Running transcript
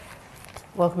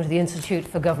Welcome to the Institute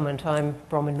for Government. I'm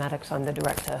Bronwyn Maddox, I'm the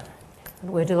Director.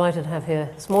 And we're delighted to have here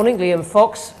this morning Liam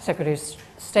Fox, Secretary of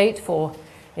State for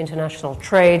International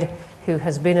Trade, who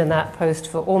has been in that post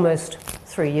for almost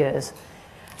 3 years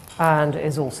and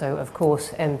is also, of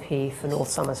course, MP for North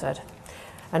Somerset.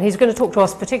 And he's going to talk to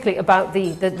us particularly about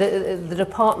the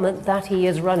department that he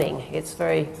is running. It's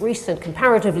very recent,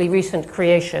 comparatively recent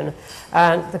creation,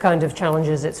 and the kind of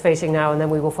challenges it's facing now, and then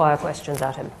we will fire questions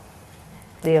at him.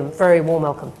 Liam, very warm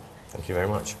welcome. Thank you very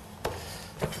much.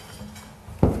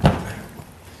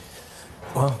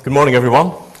 Well, good morning, everyone.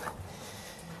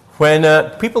 When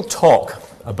people talk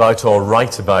about or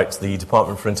write about the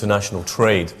Department for International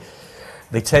Trade,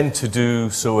 they tend to do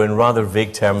so in rather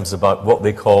vague terms about what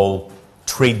they call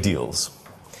trade deals.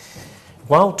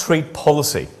 While trade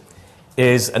policy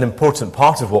is an important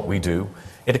part of what we do,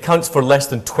 it accounts for less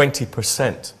than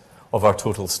 20% of our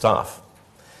total staff.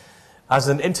 As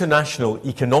an international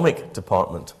economic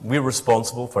department, we're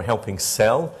responsible for helping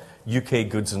sell UK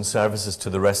goods and services to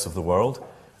the rest of the world,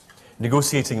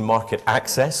 negotiating market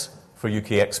access for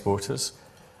UK exporters,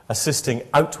 assisting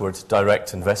outward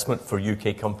direct investment for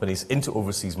UK companies into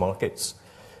overseas markets,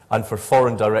 and for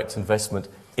foreign direct investment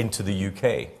into the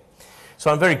UK. So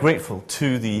I'm very grateful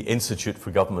to the Institute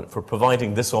for Government for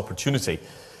providing this opportunity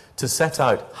to set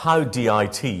out how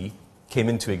DIT came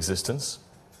into existence,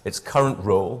 its current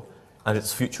role, and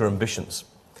its future ambitions.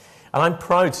 And I'm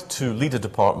proud to lead a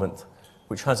department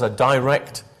which has a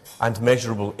direct and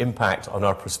measurable impact on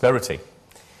our prosperity.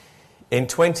 In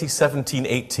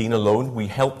 2017-18 alone, we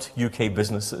helped UK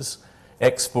businesses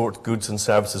export goods and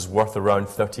services worth around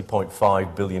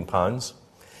 £30.5 billion.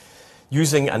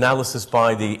 Using analysis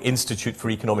by the Institute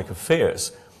for Economic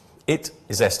Affairs, it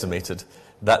is estimated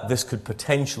that this could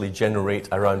potentially generate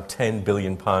around £10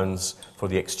 billion for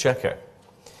the Exchequer.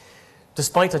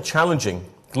 Despite a challenging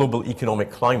global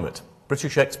economic climate,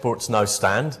 British exports now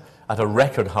stand at a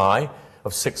record high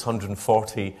of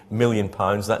 £640 million.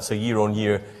 That's a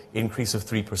year-on-year increase of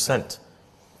 3%.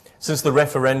 Since the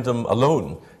referendum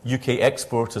alone, UK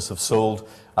exporters have sold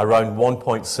around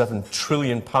 £1.7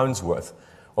 trillion worth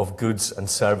of goods and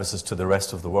services to the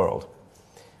rest of the world.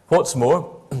 What's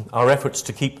more, our efforts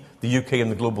to keep the UK in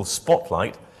the global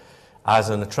spotlight as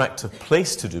an attractive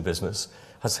place to do business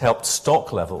has helped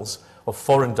stock levels of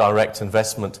foreign direct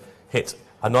investment hit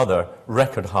another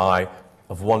record high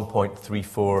of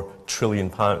 £1.34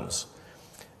 trillion.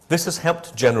 This has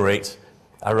helped generate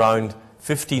around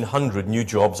 1,500 new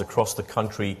jobs across the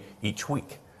country each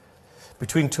week.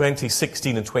 Between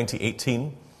 2016 and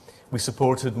 2018, we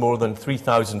supported more than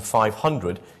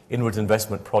 3,500 inward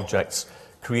investment projects,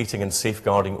 creating and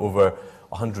safeguarding over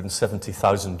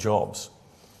 170,000 jobs.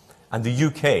 And the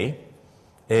UK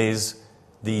is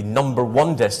the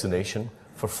 #1 destination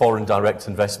for foreign direct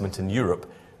investment in Europe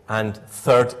and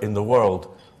third in the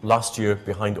world, last year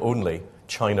behind only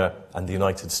China and the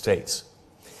United States.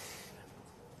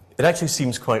 It actually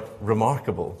seems quite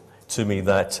remarkable to me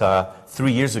that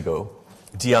 3 years ago,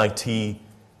 DIT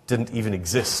didn't even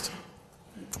exist.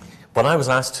 When I was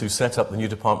asked to set up the new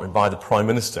department by the Prime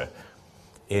Minister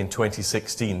in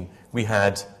 2016, we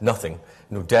had nothing.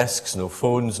 No desks, no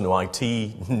phones, no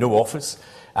IT, no office,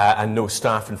 and no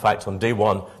staff. In fact, on day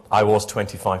one, I was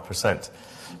 25%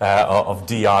 of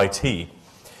DIT.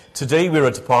 Today, we're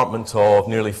a department of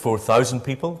nearly 4,000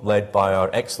 people, led by our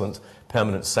excellent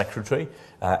Permanent Secretary,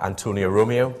 Antonia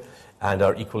Romeo, and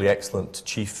our equally excellent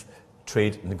Chief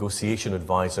Trade Negotiation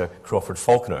Advisor, Crawford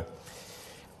Falconer.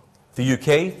 The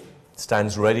UK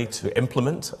stands ready to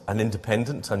implement an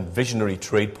independent and visionary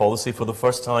trade policy for the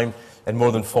first time in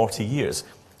more than 40 years.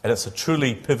 And it's a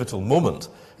truly pivotal moment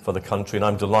for the country, and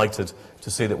I'm delighted to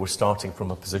say that we're starting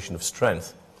from a position of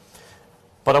strength.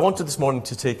 But I wanted this morning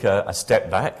to take a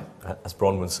step back, as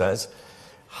Bronwyn says.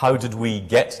 How did we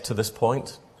get to this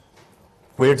point?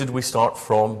 Where did we start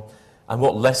from? And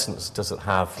what lessons does it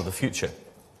have for the future?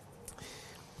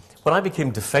 When I became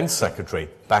Defence Secretary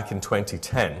back in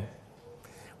 2010,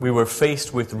 we were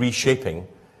faced with reshaping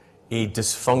a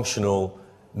dysfunctional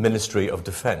Ministry of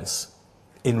Defence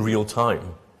in real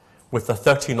time, with a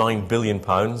 £39 billion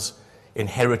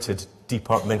inherited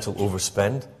departmental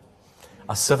overspend,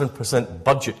 a 7%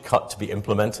 budget cut to be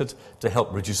implemented to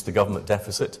help reduce the government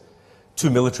deficit, 2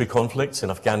 military conflicts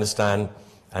in Afghanistan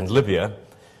and Libya,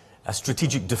 a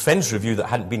strategic defence review that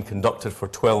hadn't been conducted for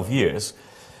 12 years,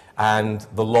 and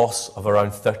the loss of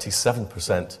around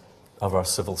 37% of our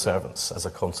civil servants as a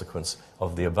consequence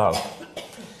of the above.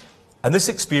 And this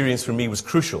experience for me was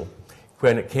crucial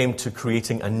when it came to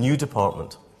creating a new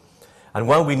department. And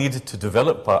while we needed to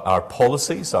develop our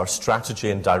policies, our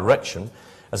strategy and direction,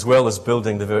 as well as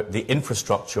building the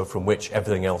infrastructure from which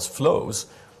everything else flows,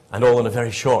 and all in a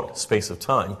very short space of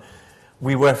time,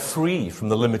 we were free from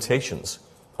the limitations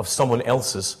of someone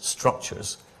else's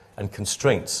structures and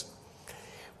constraints.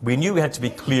 We knew we had to be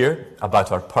clear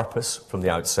about our purpose from the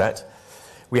outset.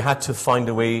 We had to find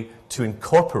a way to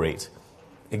incorporate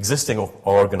existing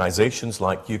organisations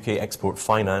like UK Export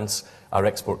Finance, our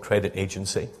export credit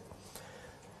agency.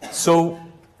 So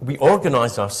we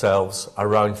organised ourselves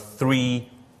around three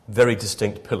very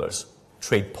distinct pillars: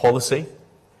 trade policy,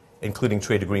 including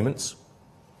trade agreements,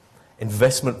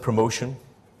 investment promotion,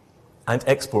 and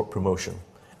export promotion.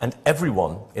 And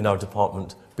everyone in our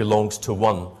department belongs to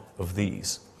one of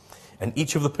these. And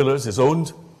each of the pillars is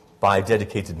owned by a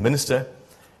dedicated minister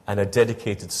and a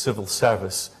dedicated civil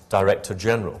service director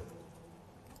general.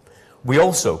 We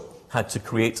also had to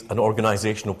create an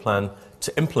organisational plan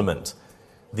to implement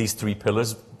these three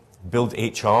pillars, build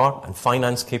HR and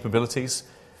finance capabilities,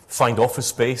 find office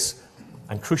space,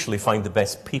 and crucially find the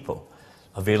best people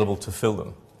available to fill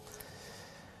them.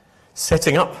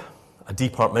 Setting up a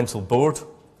departmental board,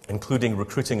 including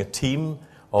recruiting a team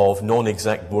of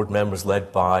non-exec board members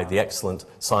led by the excellent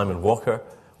Simon Walker,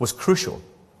 was crucial,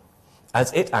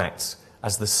 as it acts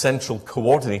as the central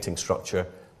coordinating structure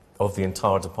of the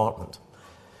entire department.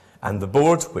 And the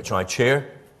board, which I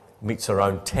chair, meets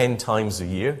around 10 times a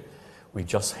year. We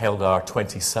just held our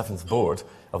 27th board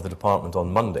of the department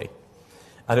on Monday.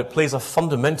 And it plays a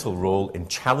fundamental role in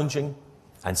challenging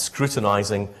and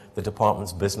scrutinising the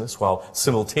department's business while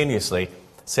simultaneously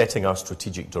setting our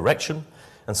strategic direction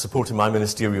and supporting my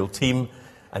ministerial team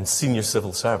and senior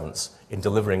civil servants in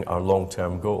delivering our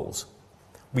long-term goals.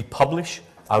 We publish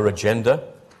our agenda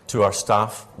to our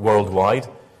staff worldwide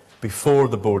before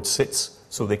the board sits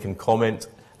so they can comment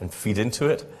and feed into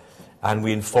it, and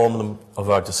we inform them of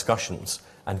our discussions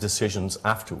and decisions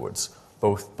afterwards,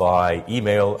 both by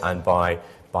email and by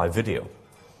video.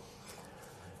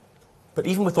 But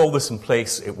even with all this in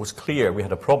place, it was clear we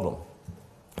had a problem.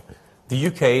 The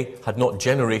UK had not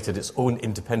generated its own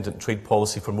independent trade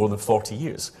policy for more than 40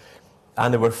 years,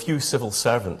 and there were few civil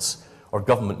servants or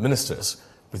government ministers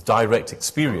with direct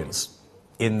experience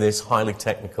in this highly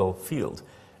technical field,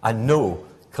 and no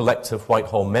collective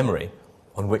Whitehall memory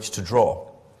on which to draw.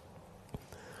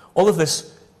 All of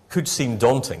this could seem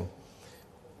daunting,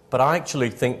 but I actually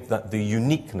think that the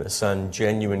uniqueness and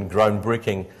genuine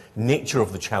groundbreaking nature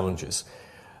of the challenges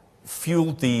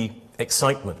fueled the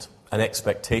excitement and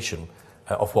expectation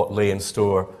of what lay in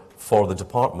store for the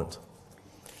department.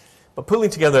 But pulling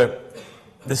together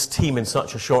this team in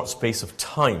such a short space of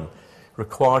time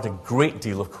required a great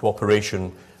deal of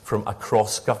cooperation from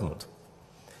across government.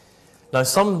 Now,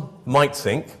 some might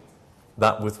think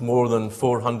that with more than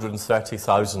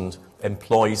 430,000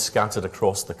 employees scattered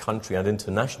across the country and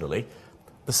internationally,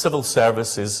 the civil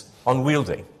service is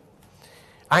unwieldy.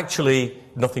 Actually,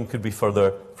 nothing could be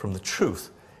further from the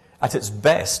truth. At its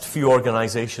best, few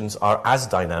organisations are as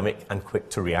dynamic and quick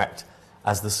to react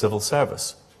as the civil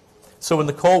service. So when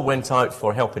the call went out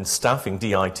for help in staffing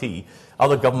DIT,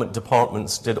 other government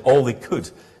departments did all they could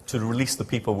to release the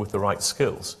people with the right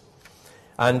skills.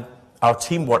 And our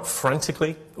team worked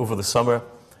frantically over the summer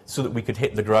so that we could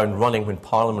hit the ground running when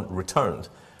Parliament returned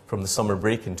from the summer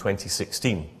break in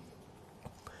 2016.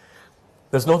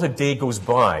 There's not a day goes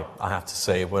by, I have to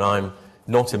say, when I'm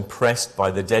not impressed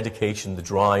by the dedication, the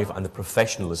drive and the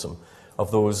professionalism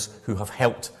of those who have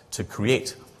helped to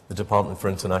create the Department for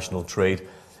International Trade,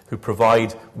 who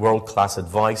provide world-class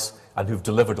advice and who've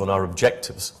delivered on our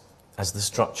objectives as the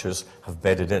structures have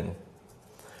bedded in.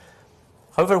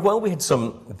 However, while we had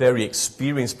some very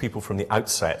experienced people from the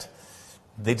outset,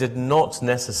 they did not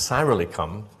necessarily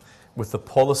come with the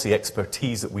policy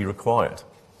expertise that we required.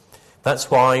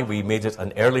 That's why we made it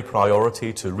an early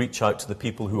priority to reach out to the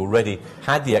people who already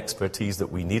had the expertise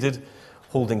that we needed,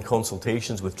 holding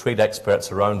consultations with trade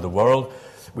experts around the world.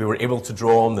 We were able to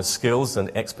draw on the skills and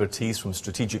expertise from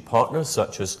strategic partners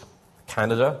such as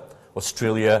Canada,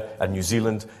 Australia and New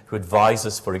Zealand, who advised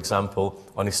us, for example,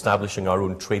 on establishing our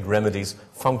own trade remedies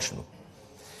function.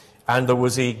 And there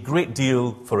was a great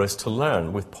deal for us to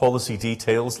learn with policy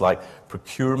details like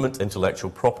procurement,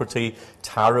 intellectual property,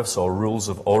 tariffs or rules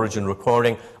of origin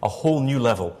requiring a whole new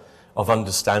level of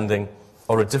understanding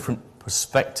or a different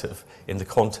perspective in the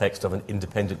context of an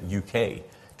independent UK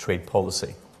trade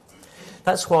policy.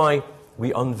 That's why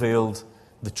we unveiled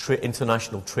the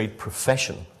international trade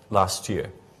profession last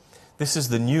year. This is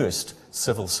the newest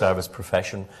civil service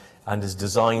profession and is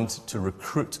designed to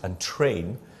recruit and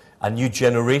train a new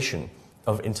generation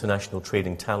of international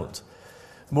trading talent.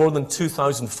 More than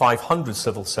 2,500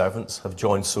 civil servants have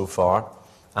joined so far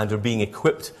and are being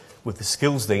equipped with the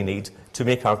skills they need to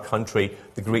make our country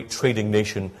the great trading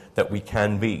nation that we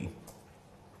can be.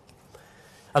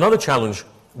 Another challenge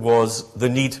was the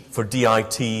need for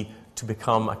DIT to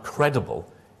become a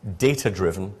credible,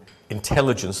 data-driven,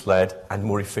 intelligence-led and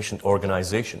more efficient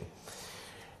organisation.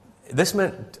 This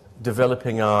meant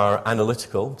developing our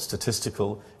analytical,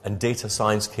 statistical and data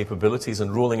science capabilities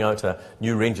and rolling out a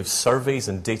new range of surveys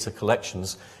and data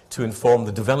collections to inform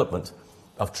the development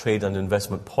of trade and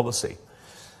investment policy.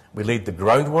 We laid the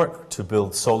groundwork to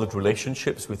build solid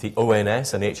relationships with the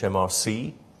ONS and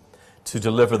HMRC to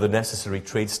deliver the necessary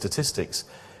trade statistics,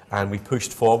 and we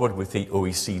pushed forward with the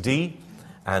OECD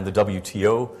and the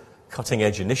WTO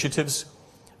cutting-edge initiatives,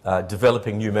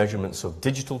 developing new measurements of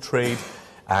digital trade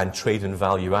and trade and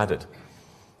value added.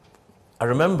 I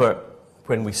remember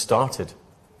when we started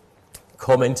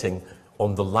commenting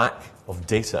on the lack of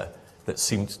data that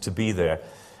seemed to be there,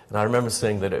 and I remember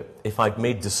saying that if I'd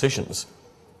made decisions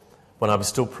when I was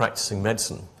still practicing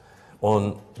medicine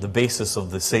on the basis of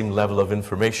the same level of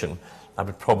information, I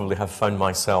would probably have found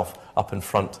myself up in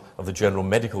front of the General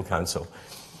Medical Council.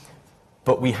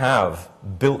 But we have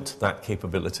built that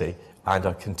capability and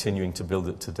are continuing to build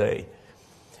it today.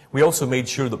 We also made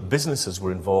sure that businesses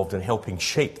were involved in helping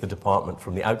shape the department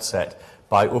from the outset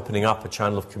by opening up a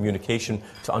channel of communication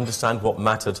to understand what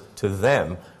mattered to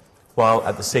them, while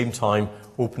at the same time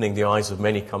opening the eyes of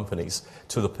many companies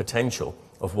to the potential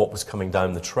of what was coming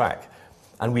down the track.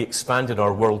 And we expanded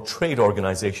our World Trade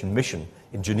Organization mission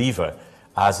in Geneva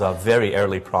as a very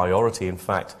early priority, in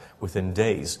fact, within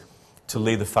days, to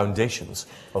lay the foundations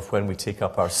of when we take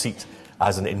up our seat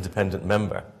as an independent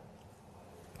member.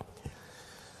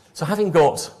 So having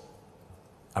got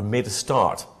and made a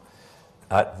start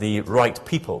at the right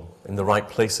people in the right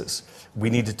places, we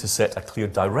needed to set a clear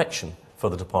direction for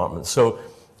the department. So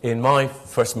in my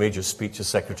first major speech as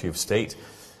Secretary of State,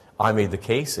 I made the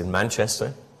case in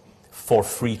Manchester for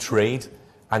free trade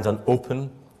and an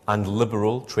open and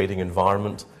liberal trading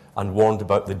environment, and warned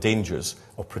about the dangers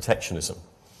of protectionism.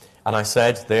 And I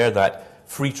said there that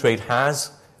free trade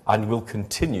has and will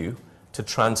continue to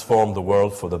transform the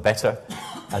world for the better,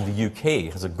 and the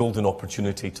UK has a golden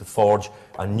opportunity to forge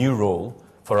a new role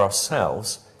for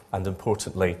ourselves and,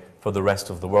 importantly, for the rest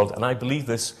of the world. And I believe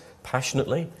this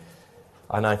passionately,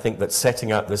 and I think that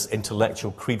setting out this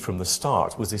intellectual creed from the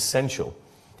start was essential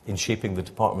in shaping the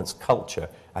department's culture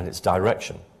and its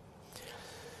direction.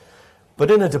 But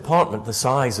in a department the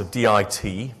size of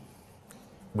DIT,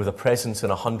 with a presence in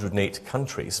 108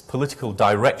 countries, political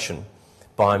direction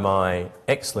by my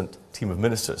excellent team of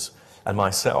ministers and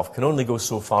myself can only go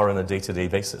so far on a day-to-day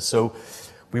basis. So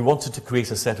we wanted to create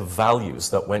a set of values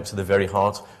that went to the very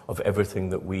heart of everything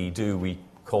that we do. We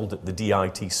called it the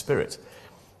DIT spirit.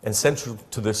 And central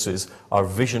to this is our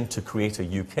vision to create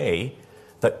a UK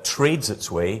that trades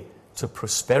its way to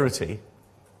prosperity,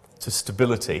 to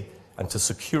stability, and to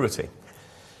security.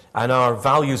 And our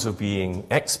values of being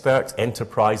expert,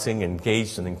 enterprising,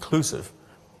 engaged, and inclusive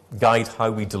guide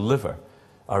how we deliver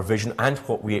our vision and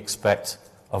what we expect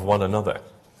of one another.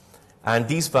 And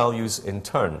these values, in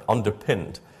turn,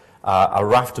 underpinned a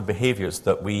raft of behaviours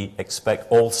that we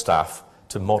expect all staff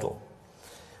to model.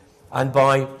 And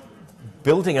by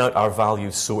building out our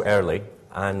values so early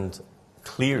and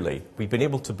clearly, we've been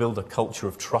able to build a culture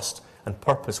of trust and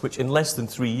purpose, which in less than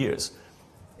 3 years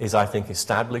is, I think,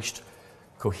 established,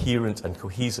 coherent and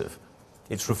cohesive.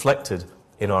 It's reflected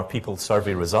in our people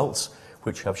survey results,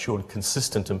 which have shown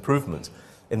consistent improvement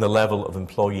in the level of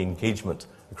employee engagement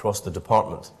across the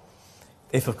department.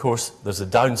 If, of course, there's a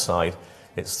downside,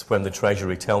 it's when the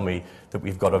Treasury tell me that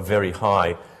we've got a very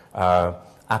high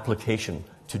application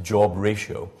to job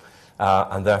ratio,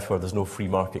 and therefore there's no free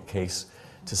market case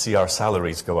to see our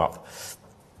salaries go up.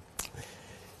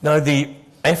 Now, the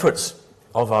efforts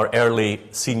of our early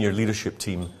senior leadership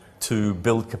team to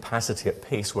build capacity at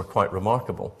pace were quite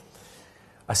remarkable.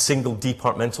 A single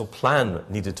departmental plan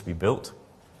needed to be built,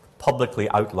 publicly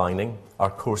outlining our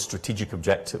core strategic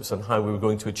objectives and how we were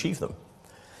going to achieve them.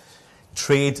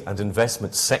 Trade and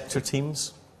investment sector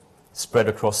teams, spread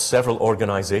across several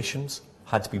organisations,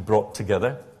 had to be brought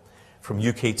together, from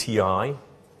UKTI,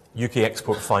 UK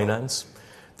Export Finance,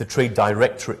 the Trade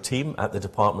Directorate team at the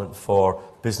Department for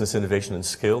Business Innovation and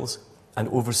Skills, and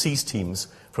overseas teams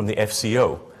from the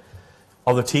FCO.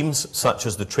 Other teams, such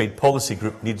as the Trade Policy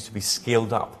Group, needed to be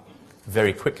scaled up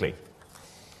very quickly.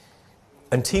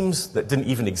 And teams that didn't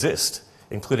even exist,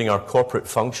 including our corporate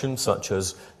functions, such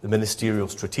as the Ministerial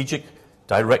Strategic,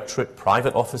 Directorate,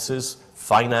 private offices,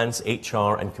 finance,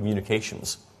 HR, and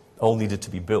communications, all needed to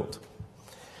be built.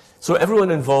 So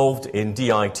everyone involved in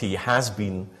DIT has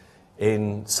been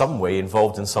in some way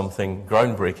involved in something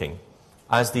groundbreaking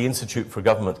as the Institute for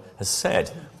Government has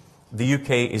said, the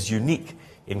UK is unique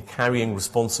in carrying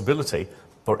responsibility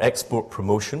for export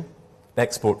promotion,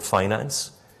 export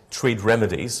finance, trade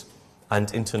remedies,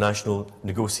 and international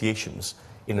negotiations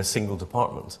in a single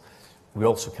department. We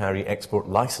also carry export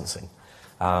licensing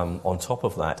on top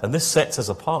of that. And this sets us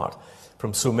apart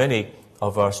from so many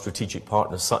of our strategic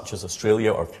partners, such as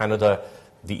Australia or Canada,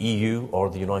 the EU or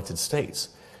the United States.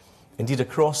 Indeed,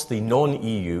 across the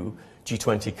non-EU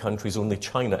G20 countries, only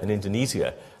China and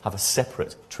Indonesia have a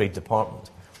separate trade department,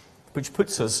 which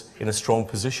puts us in a strong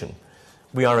position.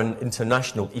 We are an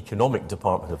international economic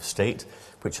department of state,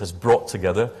 which has brought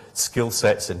together skill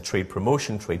sets in trade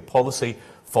promotion, trade policy,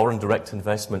 foreign direct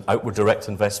investment, outward direct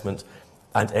investment,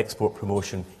 and export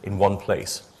promotion in one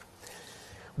place.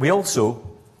 We also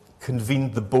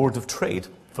convened the Board of Trade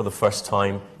for the first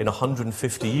time in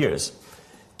 150 years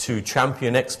to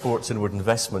champion exports, inward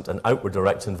investment, and outward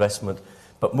direct investment,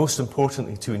 but most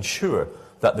importantly, to ensure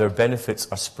that their benefits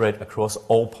are spread across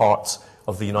all parts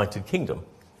of the United Kingdom.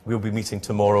 We'll be meeting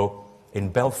tomorrow in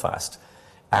Belfast,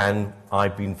 and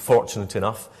I've been fortunate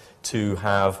enough to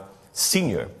have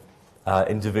senior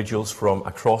individuals from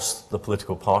across the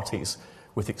political parties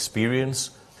with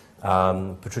experience.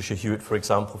 Patricia Hewitt, for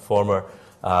example, former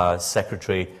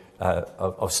Secretary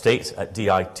of State at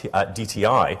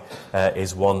DTI,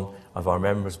 is one of our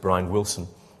members. Brian Wilson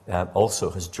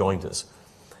also has joined us.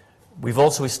 We've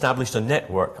also established a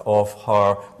network of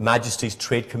Her Majesty's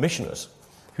Trade Commissioners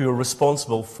who are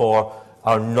responsible for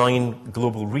our 9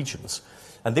 global regions.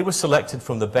 And they were selected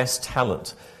from the best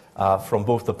talent from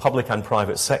both the public and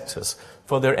private sectors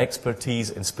for their expertise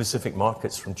in specific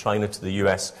markets from China to the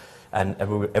US and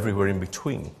everywhere in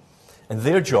between. And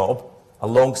their job,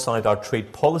 alongside our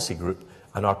trade policy group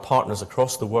and our partners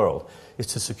across the world, is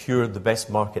to secure the best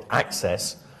market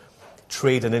access,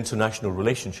 trade and international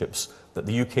relationships that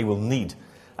the UK will need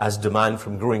as demand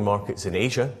from growing markets in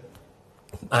Asia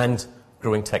and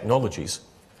growing technologies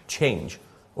change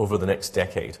over the next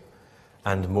decade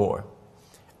and more.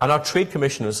 And our trade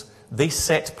commissioners, they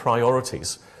set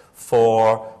priorities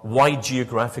for wide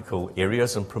geographical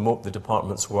areas and promote the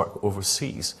department's work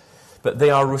overseas. But they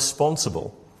are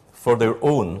responsible for their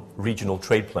own regional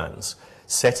trade plans,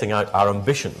 setting out our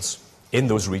ambitions in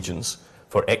those regions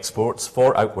for exports,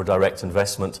 for outward direct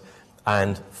investment,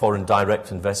 and foreign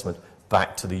direct investment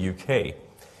back to the UK.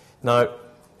 Now,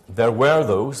 there were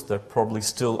those, there probably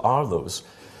still are those,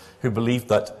 who believe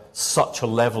that such a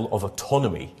level of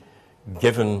autonomy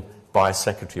given by a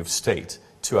Secretary of State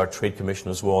to our trade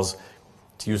commissioners was,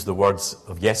 to use the words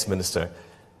of Yes Minister,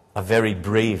 a very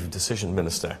brave decision,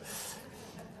 Minister.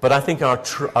 But I think our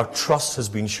trust has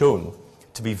been shown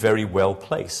to be very well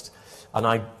placed. And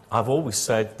I've always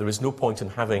said there is no point in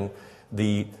having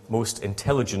the most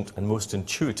intelligent and most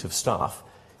intuitive staff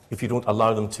if you don't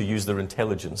allow them to use their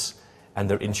intelligence and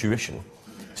their intuition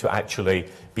to actually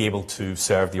be able to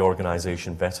serve the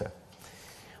organisation better.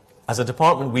 As a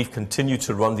department, we've continued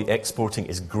to run the Exporting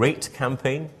is Great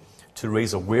campaign to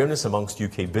raise awareness amongst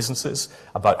UK businesses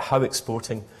about how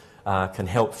exporting can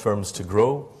help firms to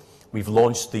grow. We've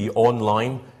launched the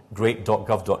online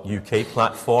great.gov.uk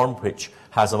platform, which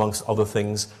has, amongst other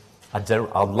things,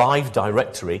 a live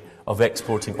directory of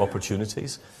exporting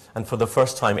opportunities. And for the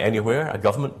first time anywhere,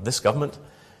 this government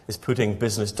is putting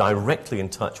business directly in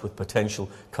touch with potential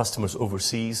customers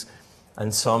overseas,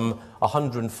 and some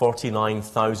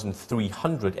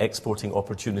 149,300 exporting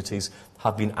opportunities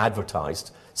have been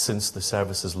advertised since the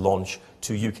service's launch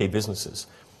to UK businesses.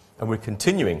 And we're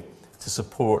continuing to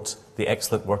support the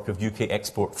excellent work of UK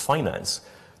Export Finance,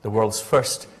 the world's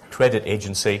first credit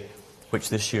agency, which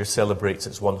this year celebrates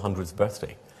its 100th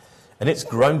birthday. And its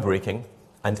groundbreaking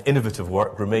and innovative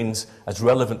work remains as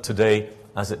relevant today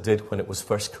as it did when it was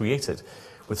first created,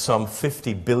 with some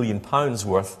 £50 billion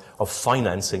worth of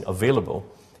financing available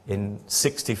in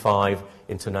 65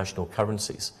 international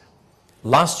currencies.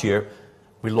 Last year,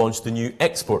 we launched the new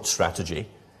export strategy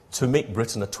to make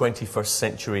Britain a 21st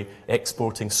century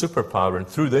exporting superpower. And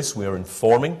through this, we are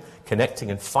informing,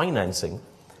 connecting and financing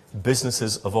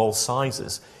businesses of all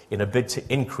sizes in a bid to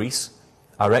increase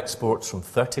our exports from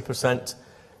 30%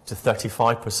 to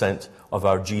 35% of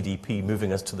our GDP,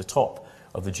 moving us to the top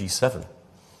of the G7.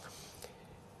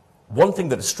 One thing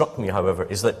that has struck me, however,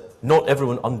 is that not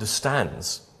everyone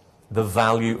understands the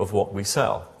value of what we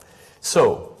sell.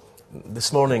 So,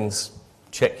 this morning's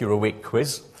Check Your Awake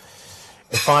quiz,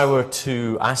 if I were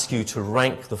to ask you to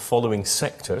rank the following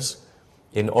sectors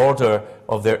in order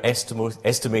of their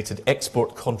estimated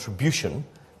export contribution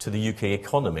to the UK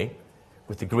economy,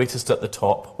 with the greatest at the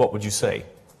top, what would you say?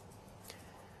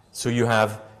 So you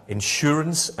have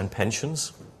insurance and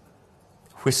pensions,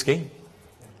 whisky,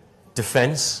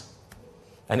 defence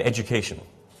and education.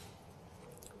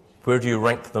 Where do you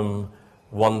rank them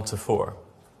 1 to 4?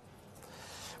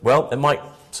 Well, it might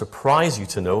surprise you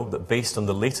to know that based on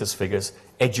the latest figures,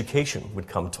 education would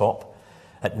come top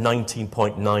at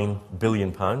 £19.9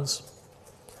 billion.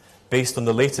 Based on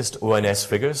the latest ONS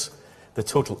figures, the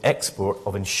total export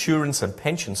of insurance and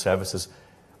pension services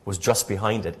was just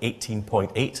behind at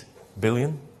 £18.8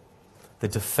 billion. The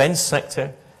defence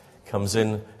sector comes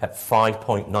in at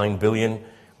 £5.9 billion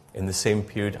in the same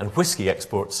period, and whisky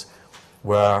exports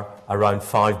were around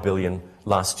 £5 billion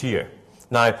last year.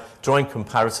 Now, drawing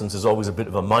comparisons is always a bit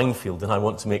of a minefield, and I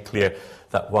want to make clear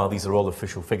that while these are all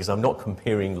official figures, I'm not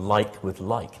comparing like with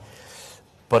like.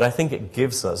 But I think it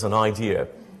gives us an idea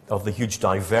of the huge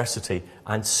diversity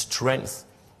and strength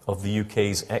of the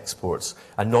UK's exports,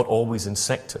 and not always in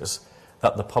sectors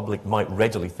that the public might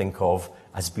readily think of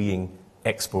as being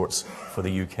exports for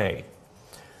the UK.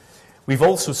 We've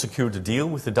also secured a deal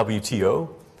with the WTO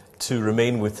to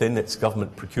remain within its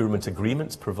government procurement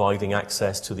agreements, providing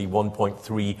access to the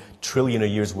 1.3 trillion a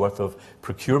year's worth of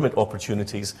procurement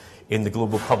opportunities in the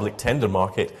global public tender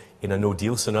market in a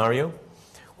no-deal scenario.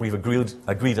 We've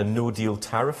agreed a no-deal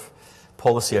tariff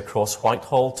policy across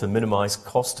Whitehall to minimise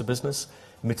cost to business,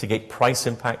 mitigate price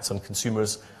impacts on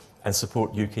consumers, and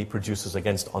support UK producers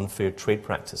against unfair trade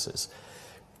practices.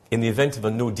 In the event of a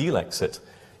no-deal exit,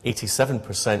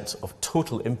 87% of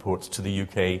total imports to the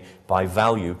UK by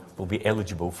value will be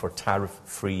eligible for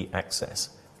tariff-free access.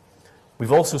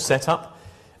 We've also set up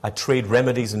a Trade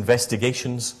Remedies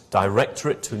Investigations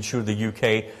Directorate to ensure the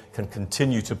UK can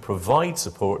continue to provide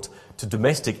support to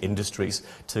domestic industries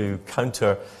to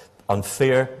counter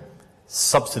unfair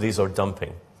subsidies or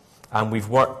dumping. And we've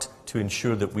worked to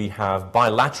ensure that we have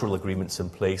bilateral agreements in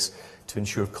place to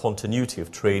ensure continuity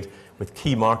of trade with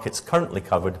key markets currently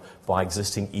covered by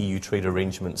existing EU trade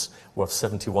arrangements worth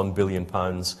 £71 billion,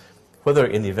 whether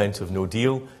in the event of no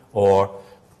deal or,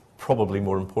 probably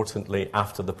more importantly,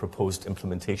 after the proposed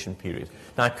implementation period.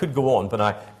 Now, I could go on, but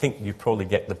I think you probably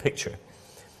get the picture.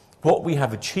 What we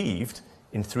have achieved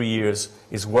in 3 years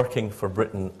is working for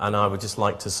Britain, and I would just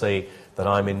like to say that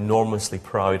I'm enormously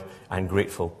proud and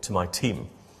grateful to my team.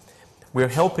 We're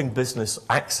helping business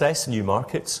access new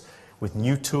markets with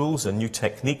new tools and new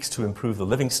techniques to improve the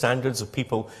living standards of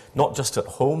people, not just at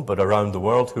home, but around the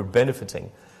world, who are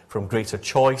benefiting from greater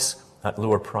choice at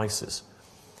lower prices.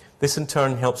 This in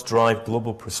turn helps drive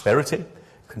global prosperity,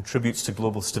 contributes to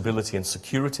global stability and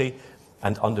security,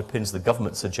 and underpins the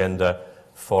government's agenda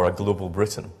for a global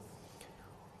Britain.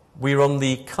 We're on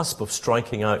the cusp of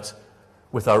striking out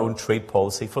with our own trade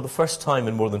policy for the first time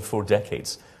in more than 4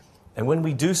 decades. And when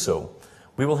we do so,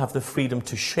 we will have the freedom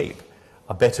to shape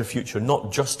a better future, not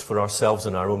just for ourselves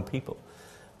and our own people,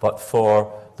 but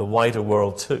for the wider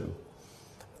world too.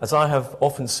 As I have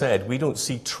often said, we don't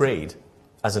see trade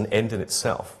as an end in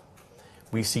itself.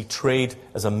 We see trade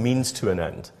as a means to an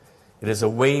end. It is a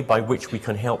way by which we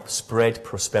can help spread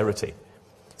prosperity.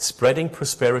 Spreading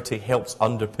prosperity helps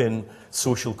underpin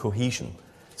social cohesion.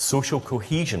 Social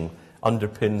cohesion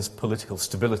underpins political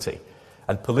stability,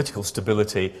 and political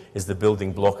stability is the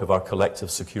building block of our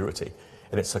collective security.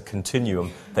 And it's a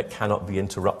continuum that cannot be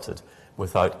interrupted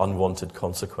without unwanted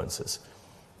consequences.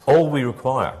 All we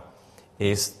require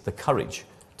is the courage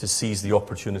to seize the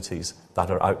opportunities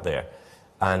that are out there.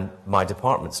 And my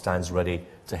department stands ready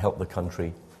to help the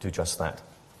country do just that.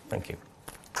 Thank you.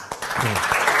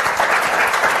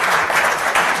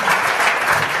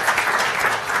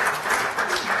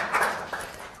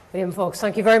 Liam Fox,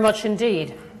 thank you very much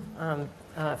indeed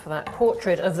for that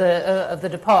portrait of the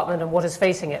department and what is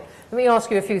facing it. Let me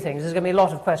ask you a few things. There's going to be a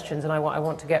lot of questions, and I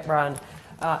want to get round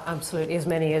absolutely as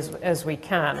many as we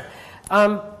can.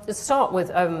 Let's start with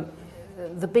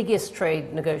the biggest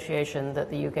trade negotiation that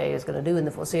the UK is going to do in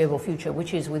the foreseeable future,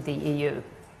 which is with the EU,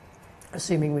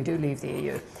 assuming we do leave the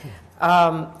EU.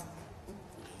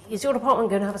 Is your department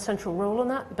going to have a central role in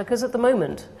that? Because at the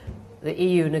moment, the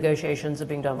EU negotiations are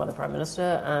being done by the Prime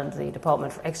Minister and the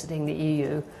Department for exiting the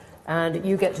EU, and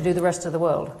you get to do the rest of the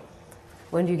world.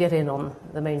 When do you get in on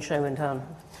the main show in town?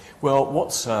 Well,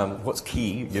 what's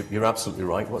key, you're absolutely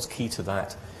right, what's key to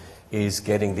that is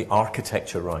getting the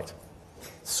architecture right,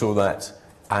 so that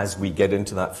as we get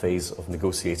into that phase of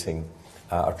negotiating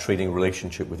our trading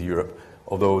relationship with Europe,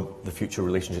 although the future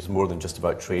relationship is more than just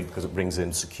about trade because it brings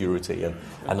in security and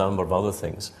a number of other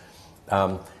things,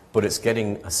 but it's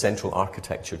getting a central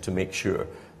architecture to make sure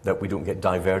that we don't get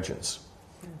divergence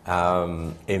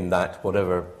in that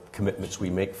whatever commitments we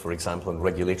make, for example, on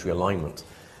regulatory alignment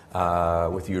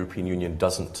with the European Union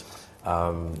doesn't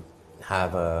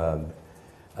have an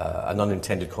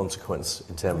unintended consequence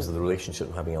in terms of the relationship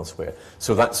we're having elsewhere.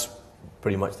 So that's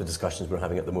pretty much the discussions we're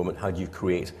having at the moment. How do you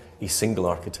create a single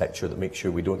architecture that makes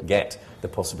sure we don't get the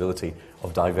possibility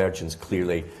of divergence?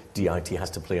 Clearly, DIT has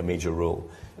to play a major role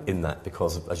in that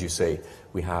because, as you say,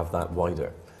 we have that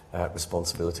wider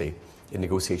responsibility in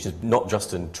negotiations, not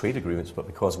just in trade agreements, but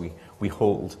because we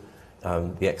hold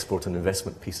the export and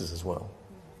investment pieces as well.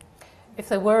 If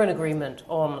there were an agreement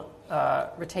on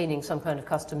retaining some kind of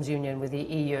customs union with the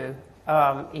EU,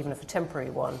 even if a temporary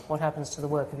one, what happens to the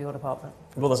work of your department?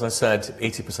 Well, as I said,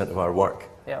 80% of our work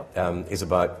is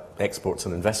about exports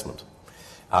and investment.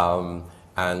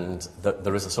 And that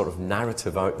there is a sort of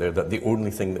narrative out there that the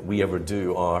only thing that we ever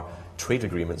do are trade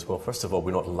agreements. Well, first of all,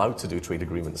 we're not allowed to do trade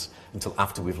agreements until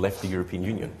after we've left the European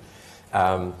Union.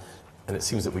 And it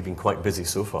seems that we've been quite busy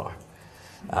so far.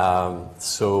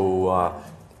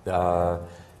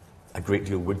 A great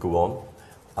deal would go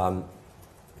on.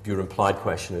 Your implied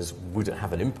question is, would it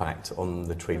have an impact on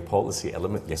the trade policy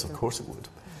element? Yes, of course it would.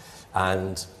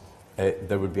 And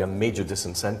there would be a major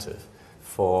disincentive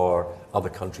for other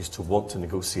countries to want to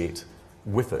negotiate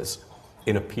with us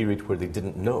in a period where they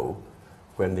didn't know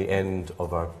when the end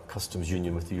of our customs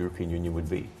union with the European Union would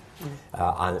be.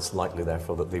 And it's likely,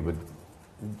 therefore, that they would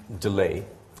delay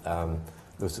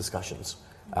those discussions.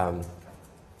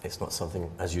 It's not something,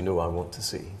 as you know, I want to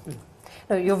see.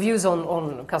 No, your views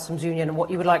on customs union and what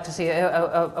you would like to see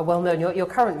are well known. Your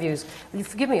current views.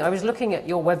 Forgive me, I was looking at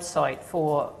your website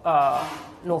for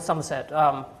North Somerset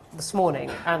this morning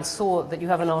and saw that you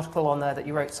have an article on there that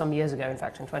you wrote some years ago, in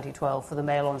fact in 2012, for the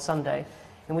Mail on Sunday,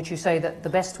 in which you say that the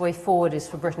best way forward is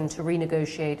for Britain to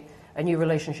renegotiate a new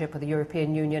relationship with the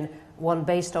European Union, one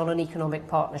based on an economic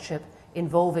partnership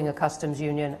involving a customs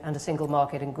union and a single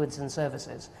market in goods and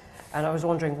services. And I was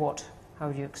wondering how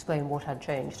would you explain what had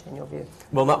changed in your view?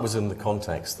 Well, that was in the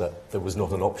context that there was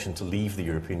not an option to leave the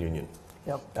European Union,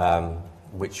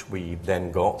 which we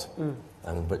then got,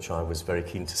 and which I was very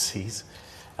keen to seize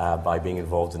by being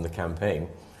involved in the campaign.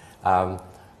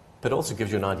 But also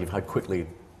gives you an idea of how quickly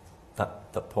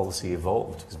that policy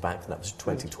evolved, because that was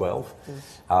 2012,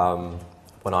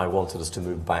 when I wanted us to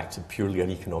move back to purely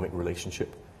an economic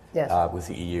relationship with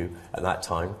the EU at that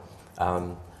time.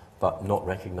 But not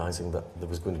recognising that there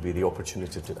was going to be the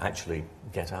opportunity to actually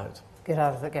get out. Get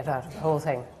out of the whole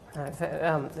thing.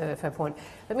 Fair point.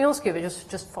 Let me ask you,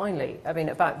 just finally, I mean,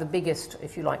 about the biggest,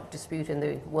 if you like, dispute in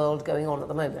the world going on at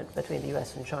the moment between the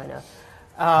US and China,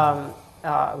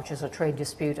 which is a trade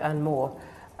dispute and more.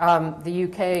 The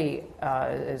UK,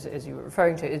 as you were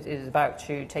referring to, is about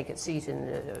to take a seat in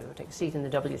the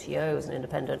WTO as an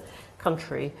independent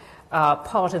country.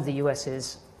 Part of the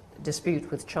US's dispute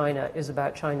with China is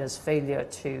about China's failure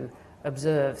to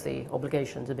observe the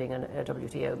obligations of being a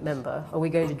WTO member. Are we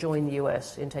going to join the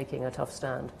US in taking a tough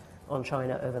stand on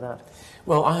China over that?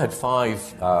 Well, I had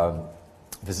 5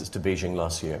 visits to Beijing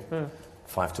last year,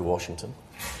 5 to Washington.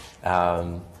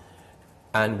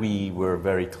 And we were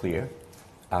very clear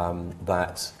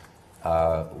that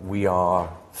we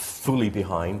are fully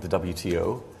behind the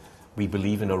WTO. We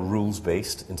believe in a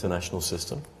rules-based international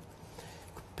system.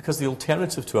 Because the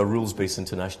alternative to a rules-based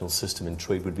international system in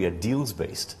trade would be a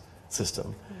deals-based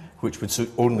system, which would suit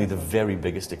only the very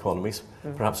biggest economies,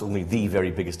 perhaps only the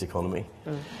very biggest economy.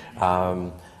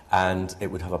 And it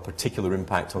would have a particular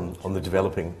impact on the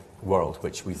developing world,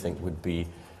 which we think would be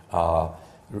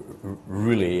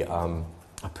really a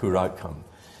poor outcome.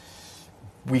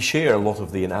 We share a lot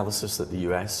of the analysis that the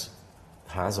US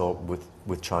has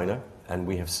with China, and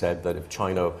we have said that if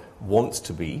China wants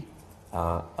to be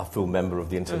a full member of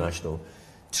the international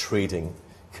trading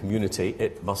community,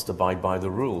 it must abide by the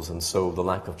rules. And so the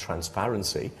lack of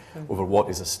transparency over what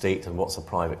is a state and what's a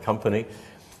private company,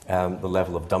 the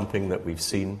level of dumping that we've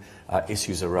seen,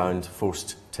 issues around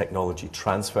forced technology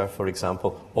transfer, for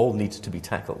example, all need to be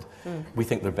tackled. We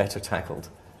think they're better tackled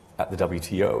at the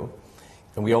WTO.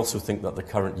 And we also think that the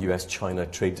current US-China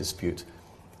trade dispute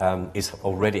is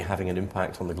already having an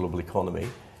impact on the global economy.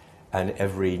 And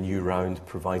every new round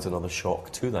provides another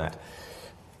shock to that.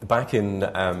 Back in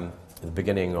the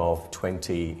beginning of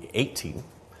 2018,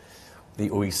 the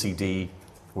OECD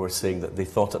were saying that they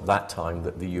thought at that time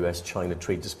that the US-China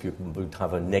trade dispute would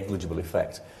have a negligible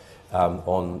effect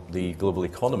on the global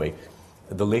economy.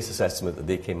 The latest estimate that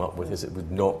they came up with is it would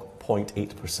knock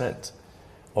 0.8%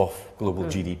 off global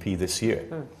GDP this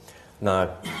year.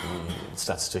 Now,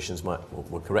 statisticians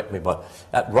will correct me, but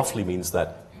that roughly means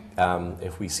that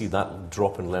if we see that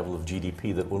drop in level of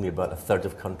GDP, that only about 1/3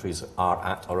 of countries are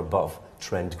at or above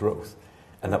trend growth,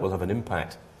 and that will have an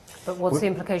impact. But what's the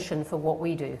implication for what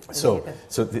we do? So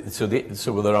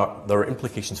there are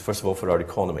implications, first of all, for our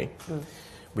economy.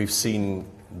 We've seen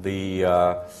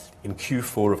in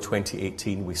Q4 of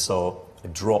 2018, we saw a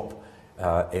drop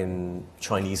in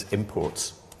Chinese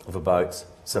imports of about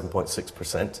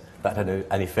 7.6%. That had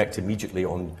an effect immediately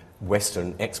on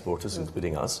Western exporters,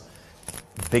 including us.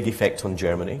 Big effect on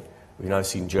Germany. We've now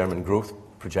seen German growth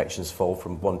projections fall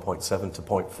from 1.7 to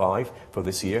 0.5 for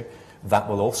this year. That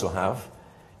will also have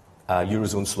a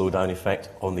Eurozone slowdown effect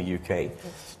on the UK.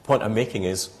 The point I'm making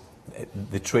is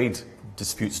the trade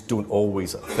disputes don't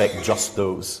always affect just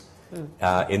those.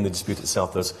 In the dispute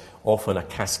itself, there's often a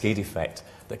cascade effect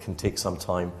that can take some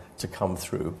time to come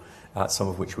through, some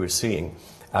of which we're seeing.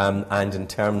 And in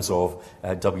terms of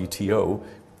WTO,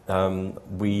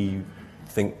 we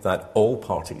think that all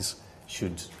parties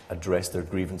should address their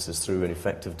grievances through an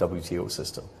effective WTO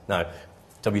system. Now,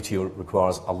 WTO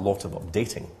requires a lot of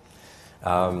updating,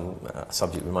 a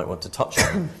subject we might want to touch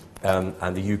on,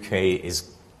 and the UK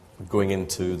is going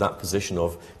into that position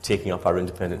of taking up our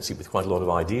independency with quite a lot of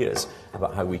ideas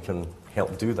about how we can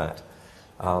help do that.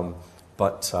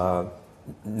 But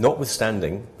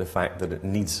notwithstanding the fact that it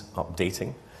needs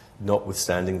updating,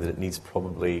 notwithstanding that it needs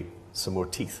probably some more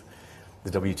teeth,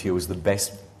 the WTO is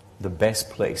the best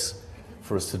place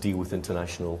for us to deal with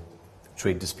international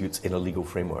trade disputes in a legal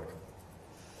framework.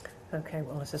 Okay,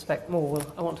 well, I suspect more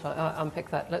I want to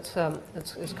unpick that. Let's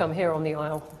come here on the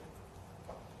aisle.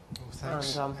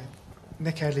 Thanks. And,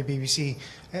 Nick Early, BBC.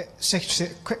 Secretary,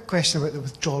 quick question about the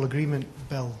withdrawal agreement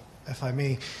bill, if I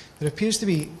may. There appears to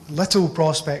be little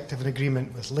prospect of an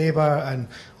agreement with Labour and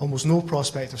almost no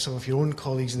prospect of some of your own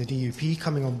colleagues in the DUP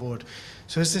coming on board.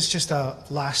 So is this just a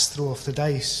last throw of the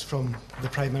dice from the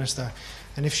Prime Minister?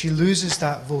 And if she loses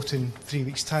that vote in 3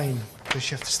 weeks' time, does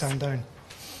she have to stand down?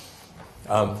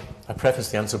 I preface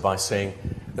the answer by saying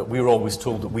that we're always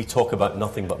told that we talk about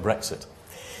nothing but Brexit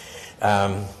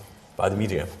by the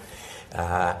media.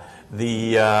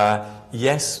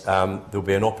 Yes, there'll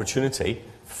be an opportunity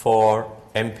for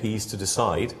MPs to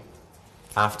decide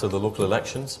after the local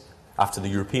elections, after the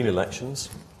European elections,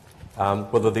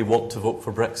 whether they want to vote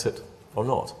for Brexit or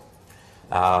not.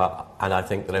 And I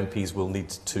think that MPs will need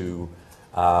to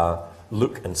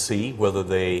look and see whether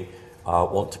they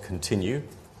want to continue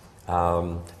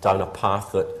down a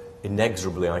path that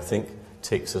inexorably, I think,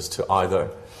 takes us to either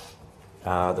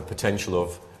the potential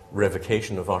of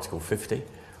revocation of Article 50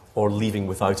 or leaving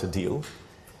without a deal,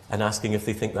 and asking if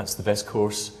they think that's the best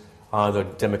course either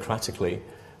democratically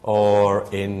or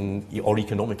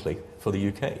economically for the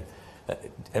UK.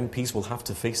 MPs will have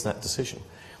to face that decision.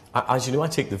 As you know, I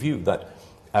take the view that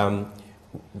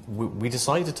we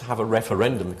decided to have a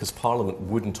referendum because Parliament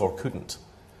wouldn't or couldn't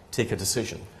take a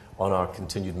decision on our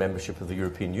continued membership of the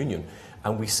European Union,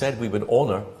 and we said we would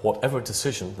honour whatever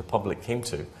decision the public came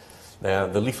to.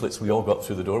 The leaflets we all got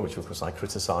through the door, which of course I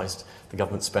criticised the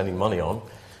government spending money on,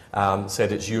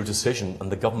 said it's your decision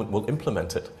and the government will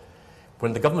implement it.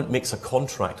 When the government makes a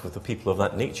contract with the people of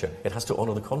that nature, it has to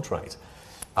honour the contract.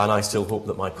 And I still hope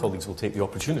that my colleagues will take the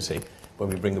opportunity when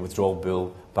we bring the withdrawal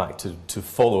bill back to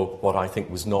follow what I think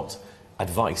was not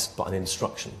advice but an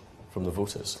instruction from the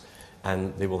voters.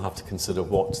 And they will have to consider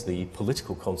what the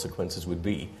political consequences would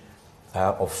be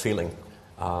of failing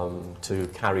to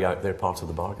carry out their part of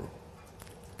the bargain.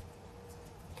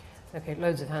 Okay,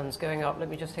 loads of hands going up. Let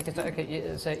me just take a second.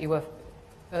 Okay, so you were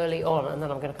early on, and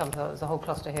then I'm going to come to there's a whole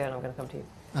cluster here, and I'm going to come to you.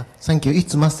 Thank you.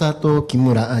 It's Masato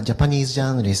Kimura, a Japanese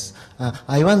journalist.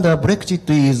 I wonder, Brexit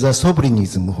is a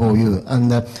sovereignism for you,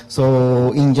 and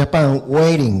so in Japan,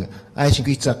 whaling, I think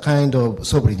it's a kind of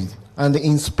sovereignty. And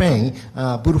in Spain,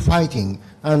 bullfighting,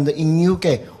 and in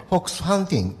UK, fox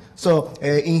hunting. So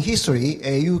in history,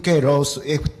 UK lost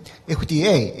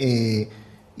FTA,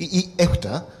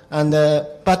 EFTA, and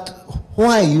but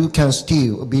why you can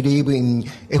still believe in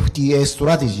FTA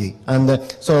strategy? And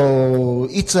so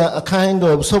it's a kind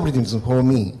of sovereignty for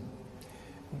me.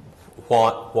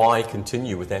 Why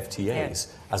continue with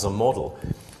FTAs as a model?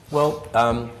 Well,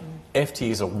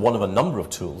 FTAs are one of a number of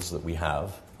tools that we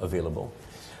have available.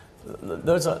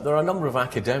 There are a number of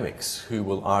academics who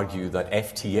will argue that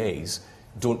FTAs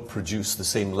don't produce the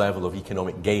same level of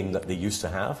economic gain that they used to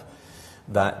have,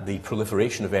 that the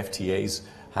proliferation of FTAs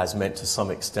has meant to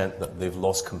some extent that they've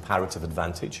lost comparative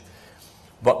advantage,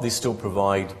 but they still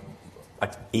provide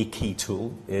a key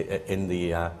tool in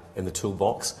the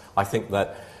toolbox. I think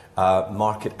that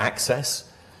market access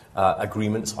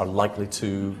agreements are likely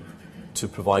to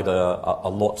provide a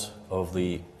lot of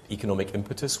the economic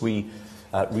impetus. We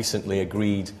recently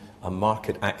agreed a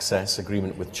market access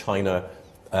agreement with China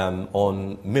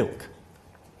on milk,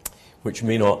 which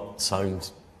may not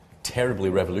sound terribly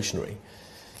revolutionary,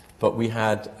 but we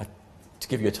had, to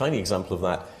give you a tiny example of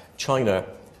that, China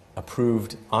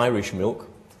approved Irish milk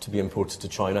to be imported to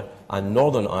China and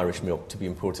Northern Irish milk to be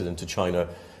imported into China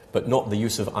but not the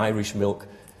use of Irish milk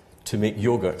to make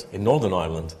yogurt in Northern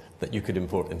Ireland that you could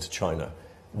import into China.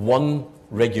 One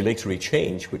regulatory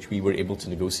change, which we were able to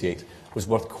negotiate, was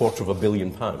worth £250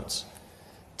 million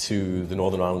to the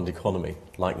Northern Ireland economy,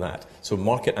 like that. So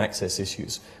market access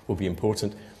issues will be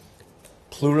important.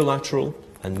 Plurilateral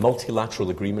and multilateral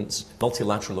agreements.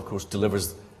 Multilateral, of course,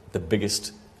 delivers the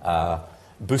biggest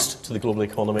boost to the global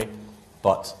economy,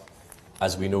 but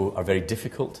as we know, are very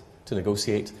difficult to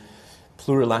negotiate.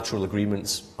 Plurilateral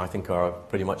agreements, I think, are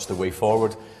pretty much the way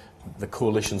forward. The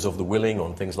coalitions of the willing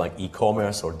on things like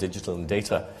e-commerce or digital and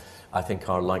data, I think,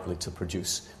 are likely to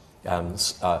produce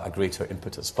a greater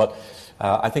impetus. But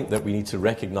I think that we need to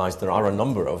recognise there are a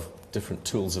number of different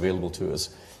tools available to us,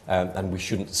 and we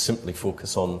shouldn't simply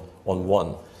focus on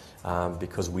one,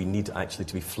 because we need actually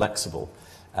to be flexible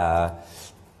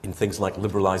in things like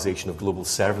liberalisation of global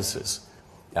services.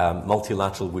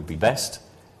 Multilateral would be best.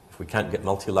 If we can't get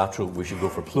multilateral, we should go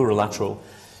for plurilateral.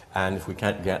 And if we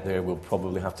can't get there, we'll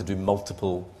probably have to do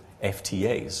multiple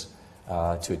FTAs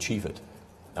to achieve it.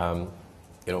 You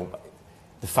know,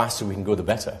 the faster we can go, the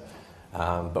better.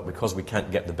 But because we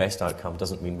can't get the best outcome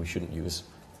doesn't mean we shouldn't use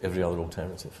every other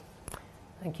alternative.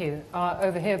 Thank you.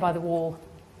 Over here by the wall,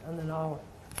 and then I'll...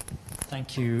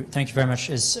 Thank you. Thank you very much.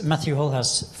 It's Matthew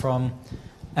Holhouse from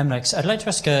MLEX. I'd like to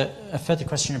ask a further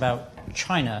question about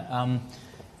China.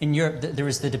 In Europe, there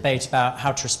is the debate about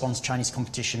how to respond to Chinese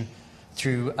competition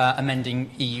through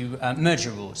amending EU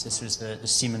merger rules. This was the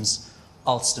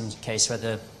Siemens-Alstom case,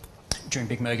 where during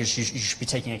big mergers you should be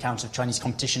taking account of Chinese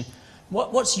competition.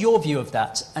 What's your view of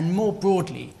that? And more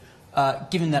broadly,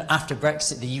 given that after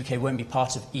Brexit the UK won't be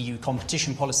part of EU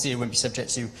competition policy, it won't be subject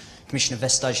to Commissioner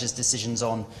Vestager's decisions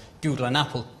on Google and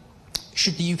Apple,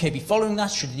 should the UK be following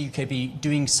that? Should the UK be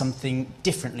doing something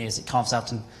differently as it carves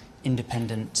out an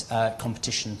independent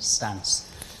competition stance?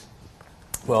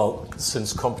 Well,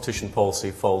 since competition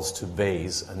policy falls to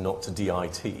BEIS and not to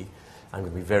DIT, I'm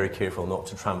going to be very careful not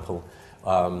to trample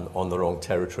on the wrong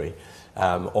territory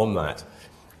on that.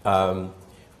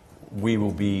 We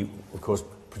will be, of course,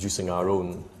 producing our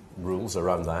own rules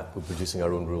around that. We're producing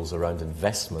our own rules around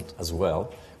investment as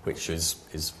well, which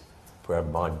is where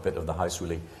my bit of the house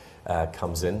really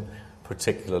comes in,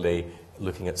 particularly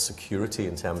looking at security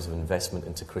in terms of investment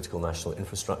into critical national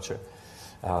infrastructure.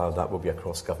 That will be a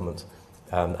cross-government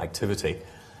activity.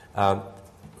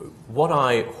 What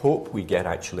I hope we get,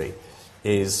 actually,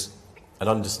 is an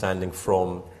understanding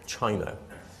from China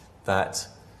that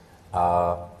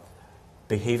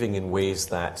behaving in ways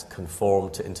that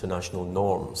conform to international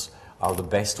norms are the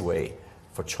best way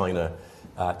for China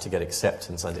to get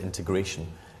acceptance and integration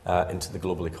into the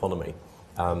global economy.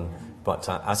 But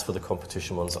as for the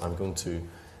competition ones, I'm going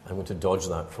to dodge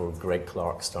that before Greg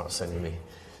Clark starts sending me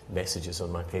messages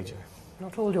on my pager.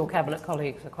 Not all your cabinet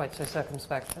colleagues are quite so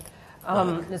circumspect.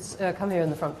 Let's come here in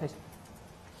the front, please.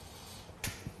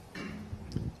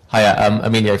 Hiya,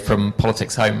 Emilio from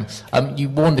Politics Home. You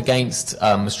warned against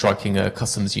striking a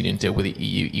customs union deal with the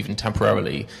EU, even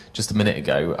temporarily, just a minute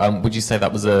ago. Would you say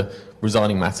that was a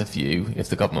resigning matter for you if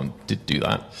the government did do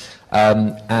that?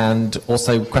 And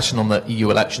also, question on the EU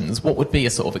elections. What would be a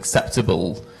sort of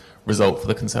acceptable result for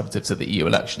the Conservatives at the EU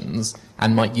elections?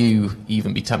 And might you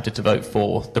even be tempted to vote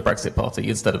for the Brexit Party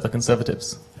instead of the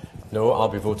Conservatives? No, I'll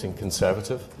be voting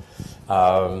Conservative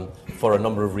for a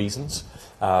number of reasons.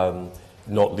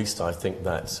 Not least, I think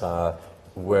that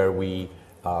where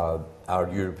our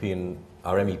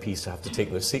MEPs have to take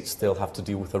their seats, they'll have to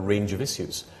deal with a range of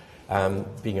issues.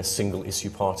 Being a single issue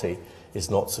party is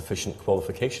not sufficient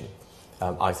qualification,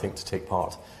 I think, to take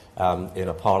part in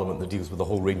a parliament that deals with a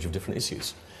whole range of different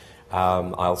issues.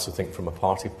 I also think from a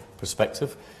party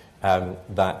perspective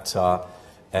that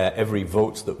every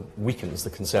vote that weakens the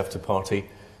Conservative Party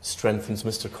strengthens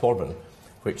Mr Corbyn,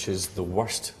 which is the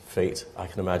worst fate I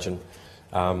can imagine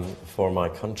for my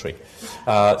country.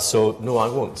 So, no, I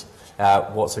won't.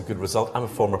 What's a good result? I'm a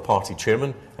former party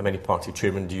chairman. How many party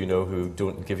chairmen do you know who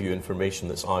don't give you information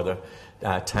that's either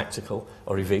tactical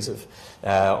or evasive?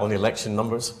 On the election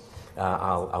numbers,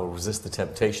 I'll resist the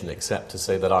temptation except to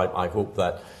say that I hope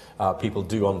that people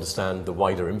do understand the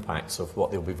wider impacts of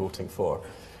what they'll be voting for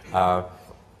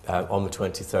on the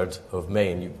 23rd of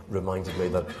May. And you reminded me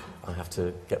that I have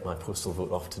to get my postal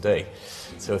vote off today.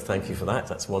 So thank you for that.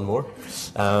 That's one more.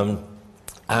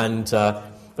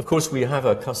 Of course, we have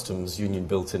a customs union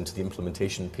built into the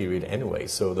implementation period anyway,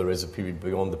 so there is a period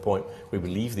beyond the point where we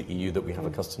leave the EU that we have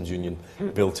a customs union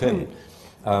built in.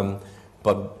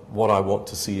 But what I want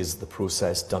to see is the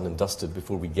process done and dusted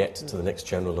before we get to the next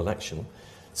general election,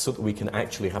 so that we can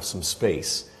actually have some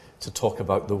space to talk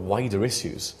about the wider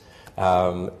issues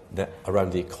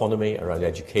around the economy, around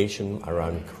education,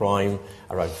 around crime,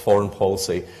 around foreign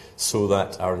policy, so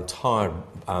that our entire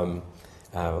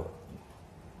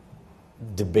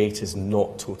debate is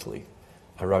not totally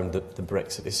around the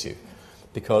Brexit issue.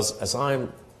 Because as I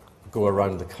go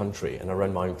around the country and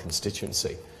around my own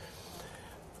constituency,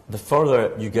 the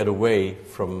further you get away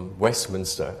from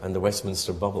Westminster and the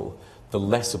Westminster bubble, the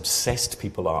less obsessed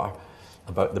people are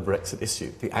about the Brexit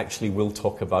issue. They actually will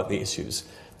talk about the issues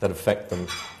that affect them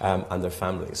and their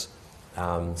families.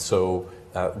 So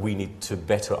we need to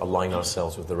better align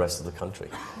ourselves with the rest of the country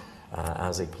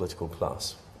as a political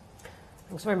class.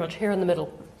 Thanks very much. Here in the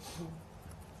middle.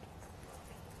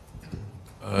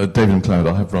 David McLeod,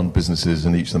 I have run businesses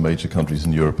in each of the major countries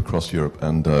in Europe, across Europe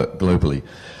and globally.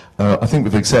 I think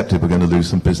we've accepted we're going to lose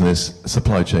some business,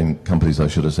 supply chain companies I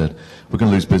should have said. We're going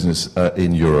to lose business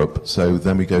in Europe, so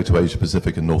then we go to Asia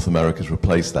Pacific and North America to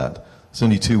replace that. There's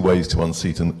only two ways to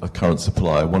unseat a current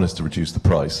supplier. One is to reduce the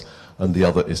price, and the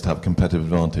other is to have a competitive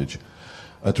advantage.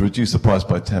 To reduce the price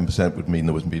by 10% would mean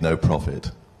there would be no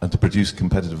profit, and to produce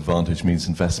competitive advantage means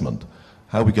investment.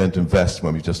 How are we going to invest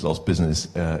when we've just lost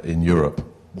business in Europe?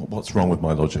 What's wrong with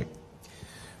my logic?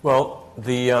 Well,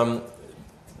 the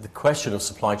question of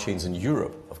supply chains in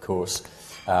Europe, of course,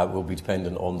 will be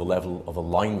dependent on the level of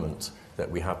alignment that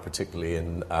we have, particularly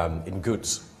in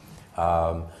goods.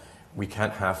 We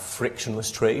can't have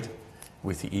frictionless trade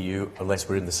with the EU unless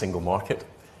we're in the single market.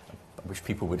 I wish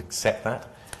people would accept that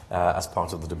as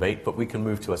part of the debate, but we can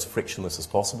move to as frictionless as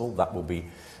possible. That will be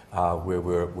where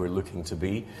we're looking to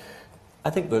be. I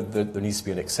think that there needs to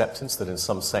be an acceptance that in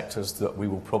some sectors that we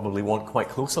will probably want quite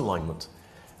close alignment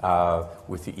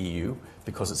with the EU,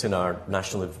 because it's in our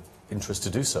national interest to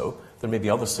do so. There may be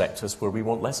other sectors where we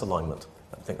want less alignment.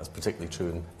 I think that's particularly true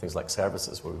in things like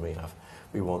services, where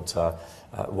we want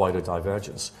wider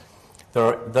divergence.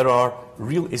 There are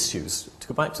real issues. To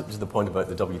go back to the point about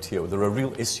the WTO, there are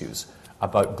real issues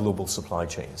about global supply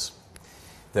chains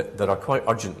that are quite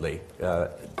urgently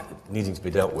needing to be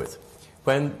dealt with.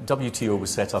 When WTO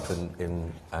was set up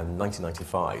in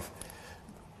 1995,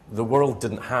 the world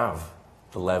didn't have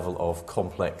the level of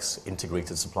complex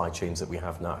integrated supply chains that we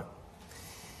have now.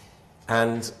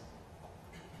 And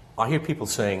I hear people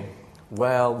saying,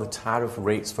 well, the tariff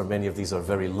rates for many of these are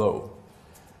very low.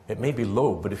 It may be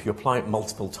low, but if you apply it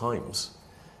multiple times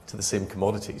to the same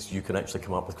commodities, you can actually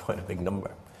come up with quite a big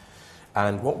number.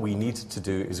 And what we need to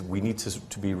do is we need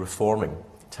to be reforming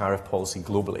tariff policy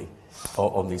globally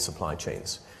on these supply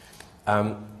chains.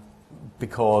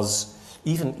 Because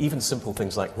even simple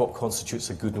things like what constitutes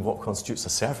a good and what constitutes a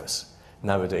service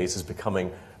nowadays is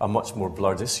becoming a much more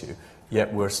blurred issue,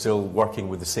 yet we're still working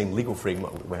with the same legal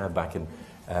framework that we had back in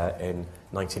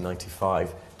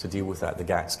 1995 to deal with that, the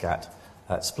GATT-SCAT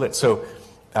split. So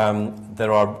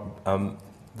there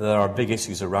are big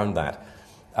issues around that.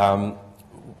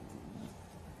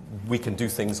 We can do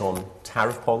things on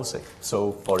tariff policy.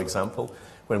 So, for example,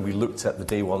 when we looked at the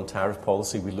day one tariff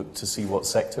policy, we looked to see what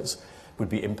sectors would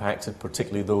be impacted,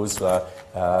 particularly those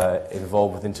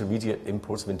involved with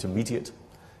imports of intermediate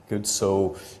goods.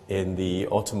 So in the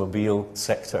automobile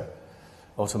sector,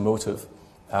 automotive,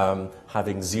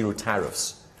 having zero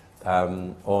tariffs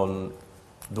on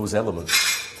those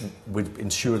elements would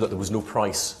ensure that there was no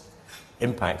price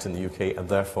impact in the UK, and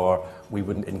therefore we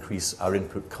wouldn't increase our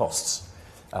input costs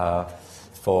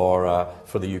for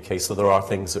the UK. So there are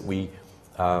things that we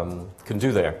can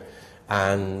do there.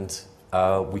 And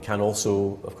we can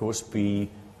also, of course, be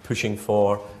pushing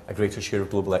for a greater share of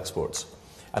global exports.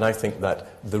 And I think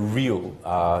that the real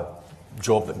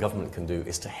job that government can do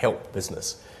is to help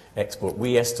business export.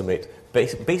 We estimate,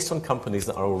 based on companies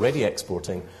that are already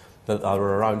exporting, that there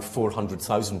are around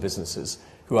 400,000 businesses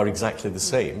who are exactly the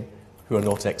same, who are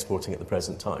not exporting at the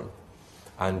present time.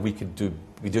 And we could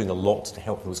be doing a lot to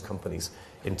help those companies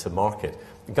into market.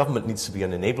 The government needs to be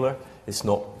an enabler. It's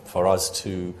not for us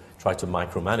to try to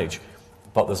micromanage,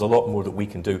 but there's a lot more that we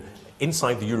can do.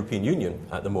 Inside the European Union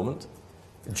at the moment,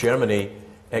 Germany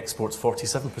exports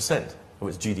 47% of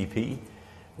its GDP.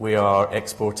 We are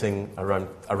exporting around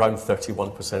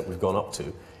 31% we've gone up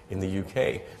to in the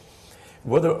UK.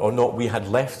 Whether or not we had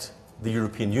left the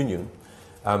European Union,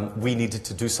 we needed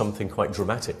to do something quite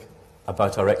dramatic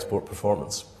about our export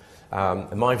performance.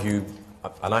 In my view,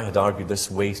 and I had argued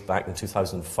this way back in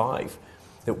 2005,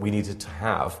 that we needed to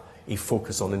have a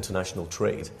focus on international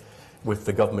trade, with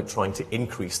the government trying to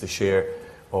increase the share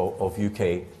of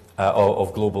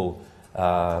global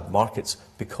markets,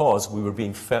 because we were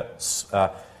being fed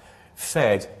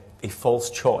a false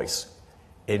choice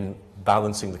in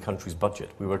balancing the country's budget.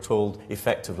 We were told,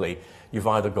 effectively, you've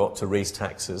either got to raise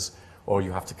taxes or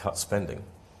you have to cut spending.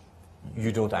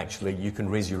 you don't actually, you can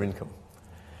raise your income.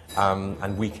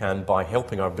 And we can, by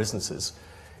helping our businesses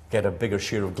get a bigger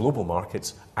share of global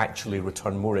markets, actually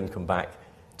return more income back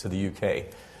to the UK.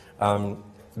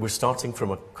 We're starting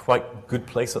from a quite good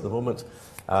place at the moment.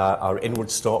 Our inward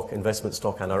stock, investment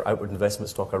stock, and our outward investment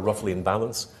stock are roughly in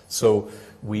balance. So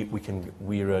we're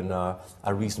in a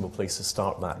reasonable place to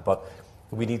start that. But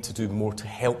we need to do more to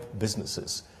help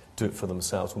businesses do it for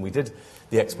themselves. When we did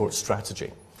the export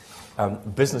strategy,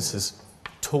 businesses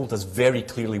told us very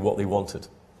clearly what they wanted.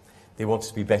 They wanted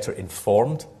to be better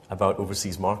informed about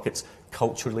overseas markets,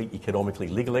 culturally, economically,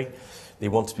 legally. They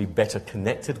wanted to be better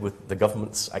connected with the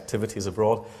government's activities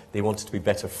abroad. They wanted to be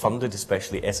better funded,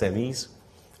 especially SMEs.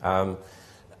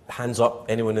 Hands up,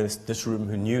 anyone in this room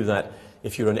who knew that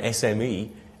if you're an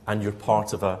SME and you're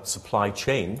part of a supply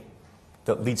chain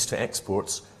that leads to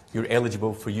exports, you're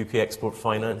eligible for UK export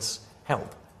finance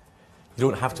help. You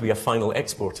don't have to be a final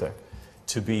exporter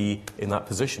to be in that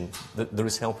position. There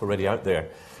is help already out there.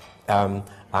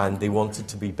 And they wanted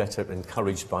to be better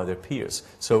encouraged by their peers.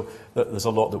 So there's a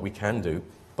lot that we can do,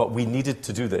 but we needed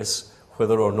to do this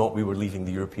whether or not we were leaving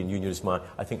the European Union is,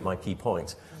 I think, my key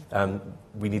point.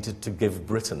 We needed to give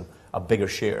Britain a bigger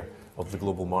share of the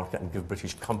global market and give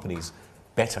British companies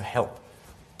better help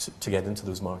to get into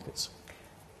those markets.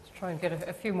 Let's try and get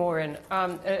a few more in.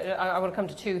 I want to come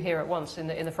to two here at once in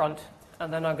the front,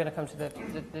 and then I'm going to come to the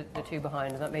two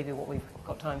behind, and that may be what we've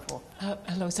got time for.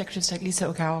 Hello, Secretary of State Lisa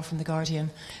Ogawa from The Guardian.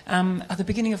 At the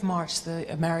beginning of March,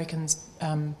 the Americans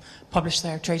published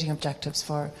their trading objectives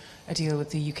for a deal with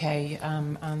the UK,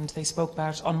 and they spoke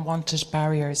about unwanted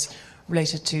barriers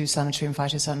related to sanitary and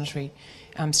phytosanitary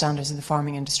standards in the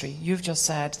farming industry. You've just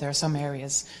said there are some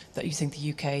areas that you think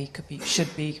the UK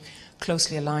should be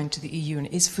closely aligned to the EU, and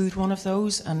is food one of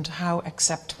those? And how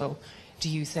acceptable do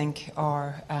you think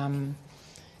are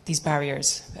these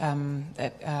barriers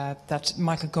that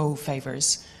Michael Gove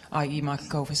favours, i.e. Michael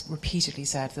Gove has repeatedly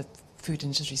said that food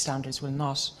industry standards will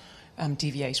not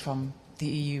deviate from the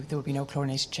EU. There will be no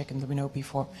chlorinated chicken, there will be no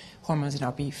beef hormones in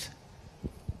our beef.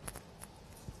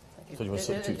 So you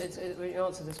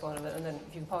answer this one, and then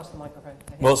if you can pass the microphone.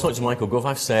 Well, it's not just Michael Gove.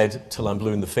 I've said till I'm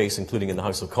blue in the face, including in the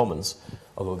House of Commons,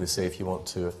 although they say if you want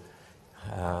to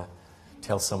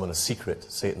tell someone a secret,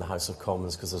 say it in the House of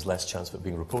Commons because there's less chance of it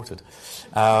being reported.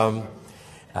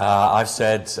 I've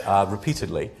said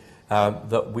repeatedly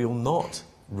that we'll not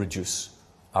reduce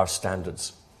our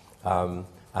standards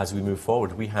as we move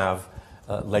forward. We have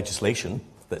legislation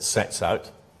that sets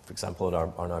out, for example,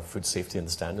 on our food safety and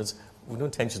the standards. We've no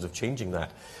intentions of changing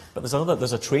that. But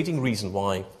there's a trading reason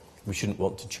why we shouldn't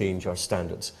want to change our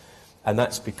standards, and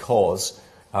that's because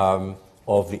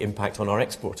of the impact on our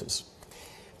exporters.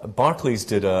 Barclays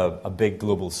did a big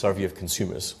global survey of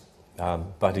consumers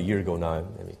about a year ago now,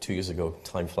 maybe 2 years ago,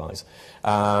 time flies.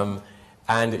 And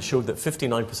it showed that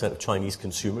 59% of Chinese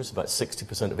consumers, about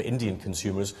 60% of Indian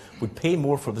consumers, would pay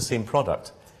more for the same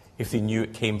product if they knew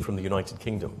it came from the United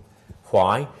Kingdom.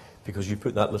 Why? Because you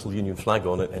put that little Union flag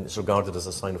on it and it's regarded as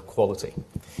a sign of quality.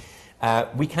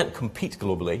 We can't compete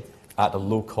globally at a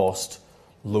low-cost,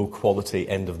 low-quality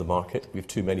end of the market. We have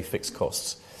too many fixed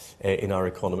costs in our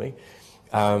economy.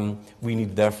 We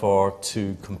need, therefore,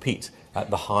 to compete at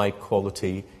the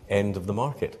high-quality end of the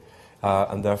market.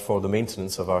 And, therefore, the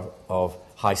maintenance of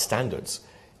high standards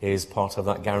is part of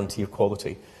that guarantee of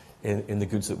quality in the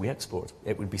goods that we export.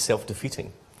 It would be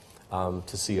self-defeating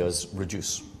to see us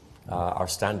reduce our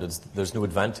standards. There's no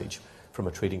advantage from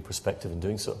a trading perspective in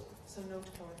doing so. So no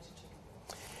to chlorinated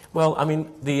chicken? Well, I mean,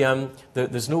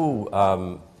 there's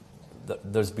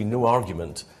been no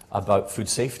argument about food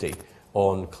safety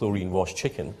on chlorine-washed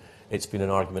chicken. It's been an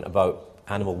argument about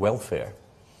animal welfare.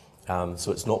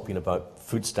 So it's not been about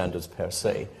food standards per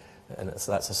se, and that's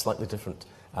a slightly different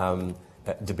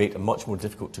debate and much more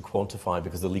difficult to quantify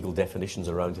because the legal definitions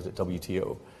around it at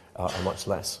WTO are much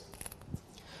less.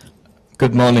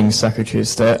 Good morning, Secretary of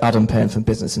State. Adam Payne from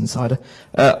Business Insider.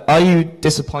 Are you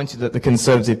disappointed that the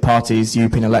Conservative Party's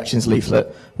European elections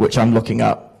leaflet, which I'm looking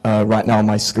at right now on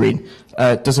my screen,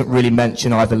 doesn't really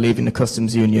mention either leaving the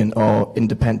customs union or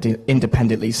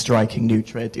independently striking new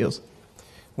trade deals?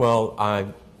 Well, I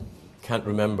can't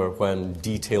remember when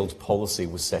detailed policy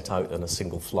was set out in a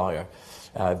single flyer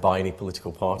by any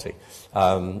political party.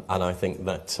 And I think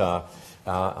that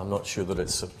I'm not sure that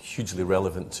it's hugely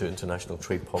relevant to international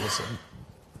trade policy.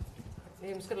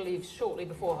 I'm just going to leave shortly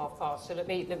before 1:30, so let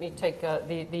me take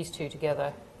these two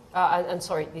together,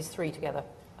 sorry, these three together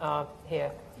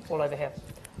here, all over here.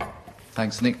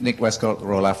 Thanks. Nick Westcott, the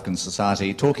Royal African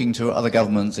Society. Talking to other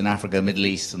governments in Africa, Middle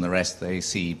East and the rest, they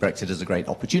see Brexit as a great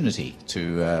opportunity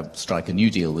to strike a new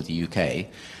deal with the UK.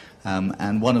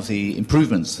 And one of the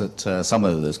improvements that some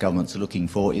of those governments are looking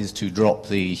for is to drop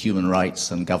the human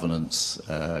rights and governance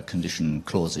condition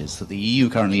clauses that the EU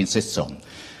currently insists on.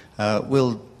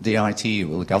 Will DIT,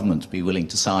 will the government be willing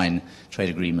to sign trade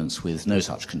agreements with no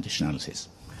such conditionalities?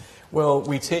 Well,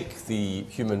 we take the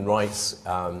human rights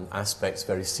aspects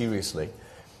very seriously,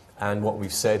 and what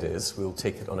we've said is we'll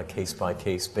take it on a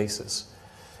case-by-case basis,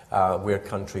 where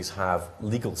countries have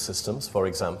legal systems, for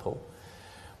example,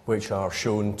 which are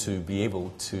shown to be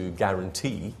able to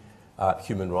guarantee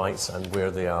human rights, and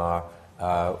where they are,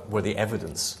 where the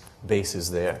evidence base is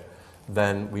there,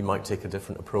 then we might take a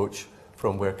different approach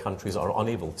from where countries are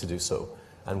unable to do so,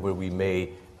 and where we may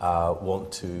want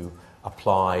to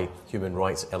apply human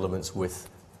rights elements with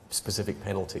specific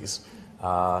penalties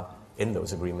in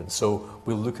those agreements. So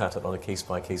we'll look at it on a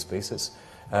case-by-case basis.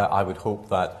 I would hope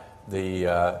that the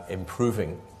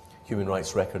improving human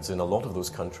rights records in a lot of those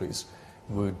countries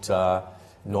would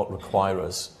not require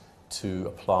us to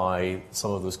apply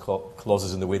some of those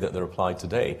clauses in the way that they're applied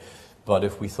today. But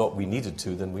if we thought we needed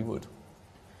to, then we would.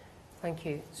 Thank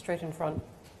you. Straight in front.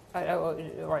 All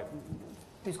right.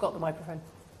 Who's got the microphone?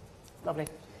 Lovely.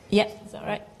 Yeah, is that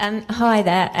right? Hi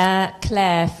there,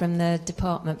 Claire from the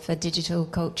Department for Digital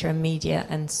Culture and Media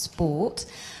and Sport.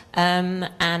 And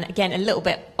again, a little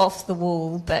bit off the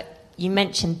wall, but you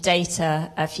mentioned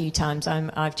data a few times.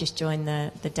 I've just joined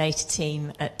the data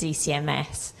team at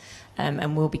DCMS,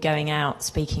 and we'll be going out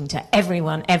speaking to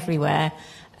everyone everywhere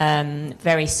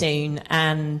very soon.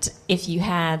 And if you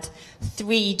had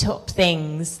 3 top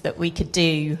things that we could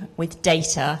do with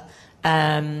data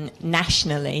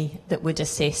nationally that would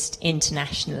assist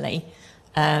internationally,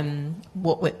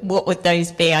 what would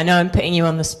those be? I know I'm putting you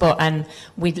on the spot, and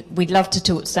we'd love to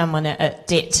talk to someone at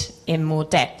DIT in more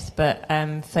depth, but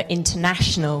for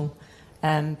international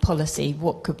policy,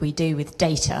 what could we do with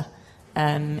data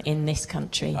in this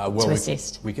country to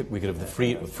assist? We could have the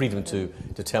freedom to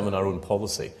determine our own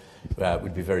policy.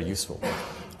 Would be very useful.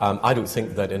 I don't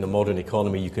think that in a modern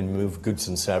economy you can move goods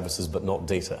and services but not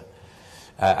data.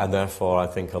 And therefore, I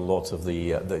think a lot of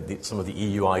some of the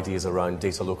EU ideas around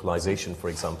data localization, for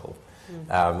example,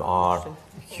 are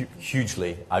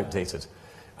hugely outdated.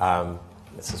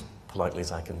 It's as politely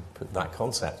as I can put that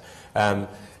concept. With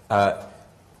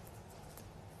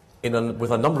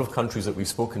a number of countries that we've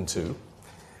spoken to,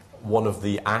 one of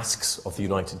the asks of the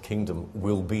United Kingdom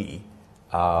will be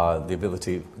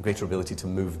the greater ability to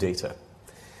move data.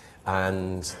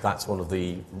 And that's one of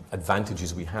the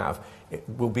advantages we have. It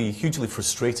will be hugely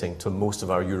frustrating to most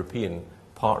of our European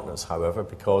partners, however,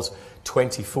 because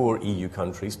 24 EU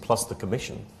countries plus the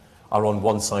Commission are on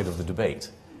one side of the debate,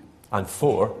 and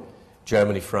 4,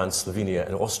 Germany, France, Slovenia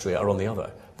and Austria, are on the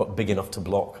other, but big enough to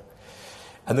block.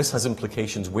 And this has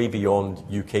implications way beyond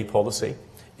UK policy.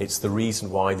 It's the reason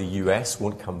why the US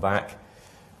won't come back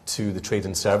to the Trade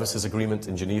and Services Agreement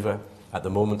in Geneva at the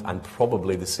moment, and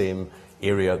probably the same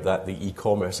area that the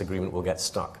e-commerce agreement will get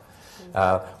stuck.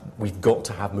 We've got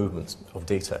to have movement of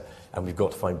data, and we've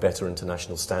got to find better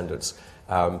international standards.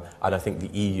 And I think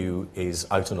the EU is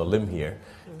out on a limb here,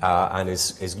 and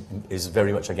is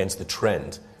very much against the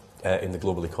trend in the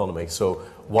global economy. So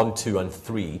 1, 2 and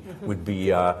 3 would be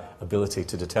ability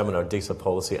to determine our data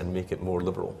policy and make it more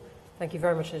liberal. Thank you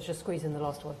very much. Let's just squeeze in the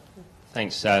last one.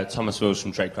 Thanks. Thomas Wills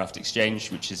from Tradecraft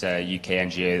Exchange, which is a UK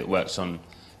NGO that works on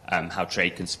how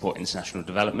trade can support international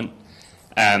development.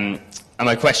 And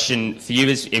my question for you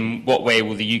is, in what way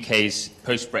will the UK's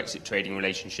post-Brexit trading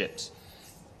relationships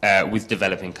with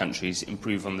developing countries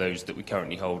improve on those that we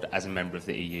currently hold as a member of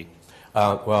the EU?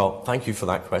 Well, thank you for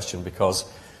that question, because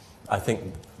I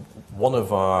think one of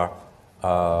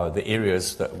the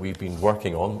areas that we've been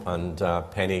working on,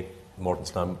 and Penny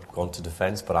Morton's now gone to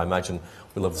defence, but I imagine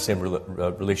we'll have the same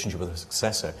relationship with her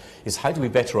successor, is how do we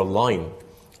better align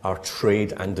our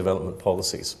trade and development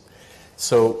policies?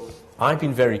 So I've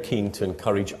been very keen to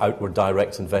encourage outward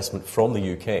direct investment from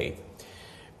the UK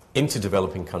into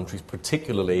developing countries,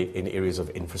 particularly in areas of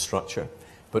infrastructure,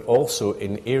 but also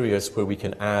in areas where we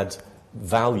can add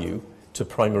value to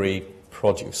primary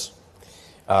produce.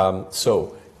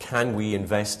 So can we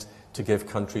invest to give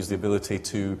countries the ability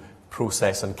to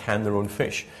process and can their own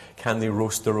fish? Can they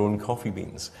roast their own coffee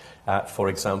beans, for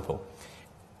example?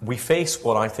 We face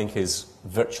what I think is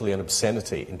virtually an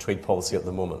obscenity in trade policy at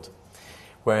the moment,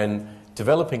 when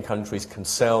developing countries can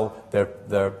sell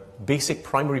their basic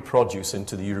primary produce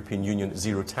into the European Union at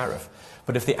zero tariff,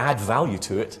 but if they add value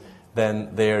to it, then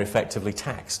they're effectively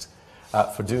taxed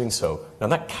for doing so. Now,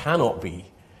 that cannot be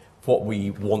what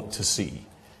we want to see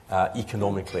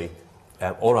economically,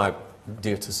 or I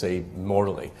dare to say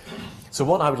morally. So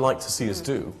what I would like to see us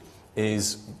do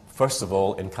is, first of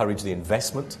all, encourage the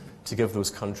investment to give those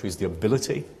countries the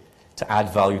ability to add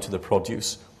value to the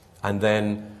produce, and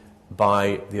then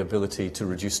by the ability to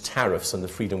reduce tariffs and the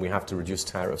freedom we have to reduce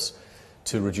tariffs,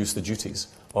 to reduce the duties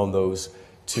on those,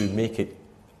 to make it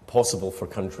possible for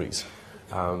countries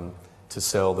to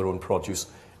sell their own produce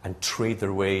and trade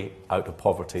their way out of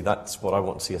poverty. That's what I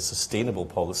want to see, a sustainable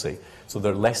policy, so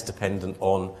they're less dependent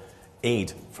on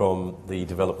aid from the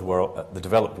developed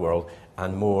world,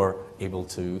 and more able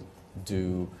to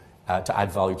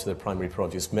add value to their primary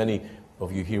produce. Many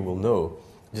of you here will know,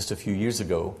 just a few years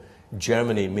ago,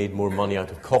 Germany made more money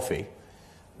out of coffee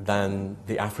than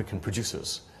the African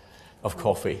producers of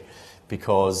coffee,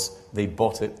 because they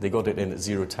bought it, they got it in at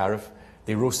zero tariff,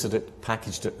 they roasted it,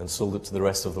 packaged it, and sold it to the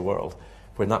rest of the world,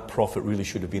 when that profit really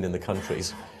should have been in the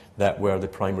countries that were the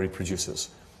primary producers.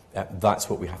 That's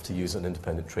what we have to use an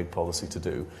independent trade policy to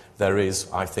do. There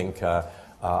is, I think,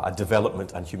 a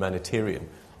development and humanitarian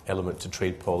element to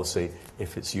trade policy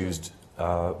if it's used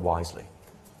wisely.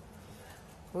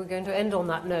 We're going to end on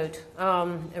that note,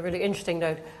 a really interesting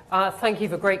note. Thank you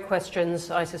for great questions.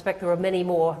 I suspect there are many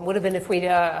more. Would have been if we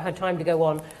had time to go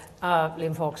on.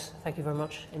 Liam Fox, thank you very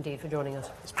much indeed for joining us.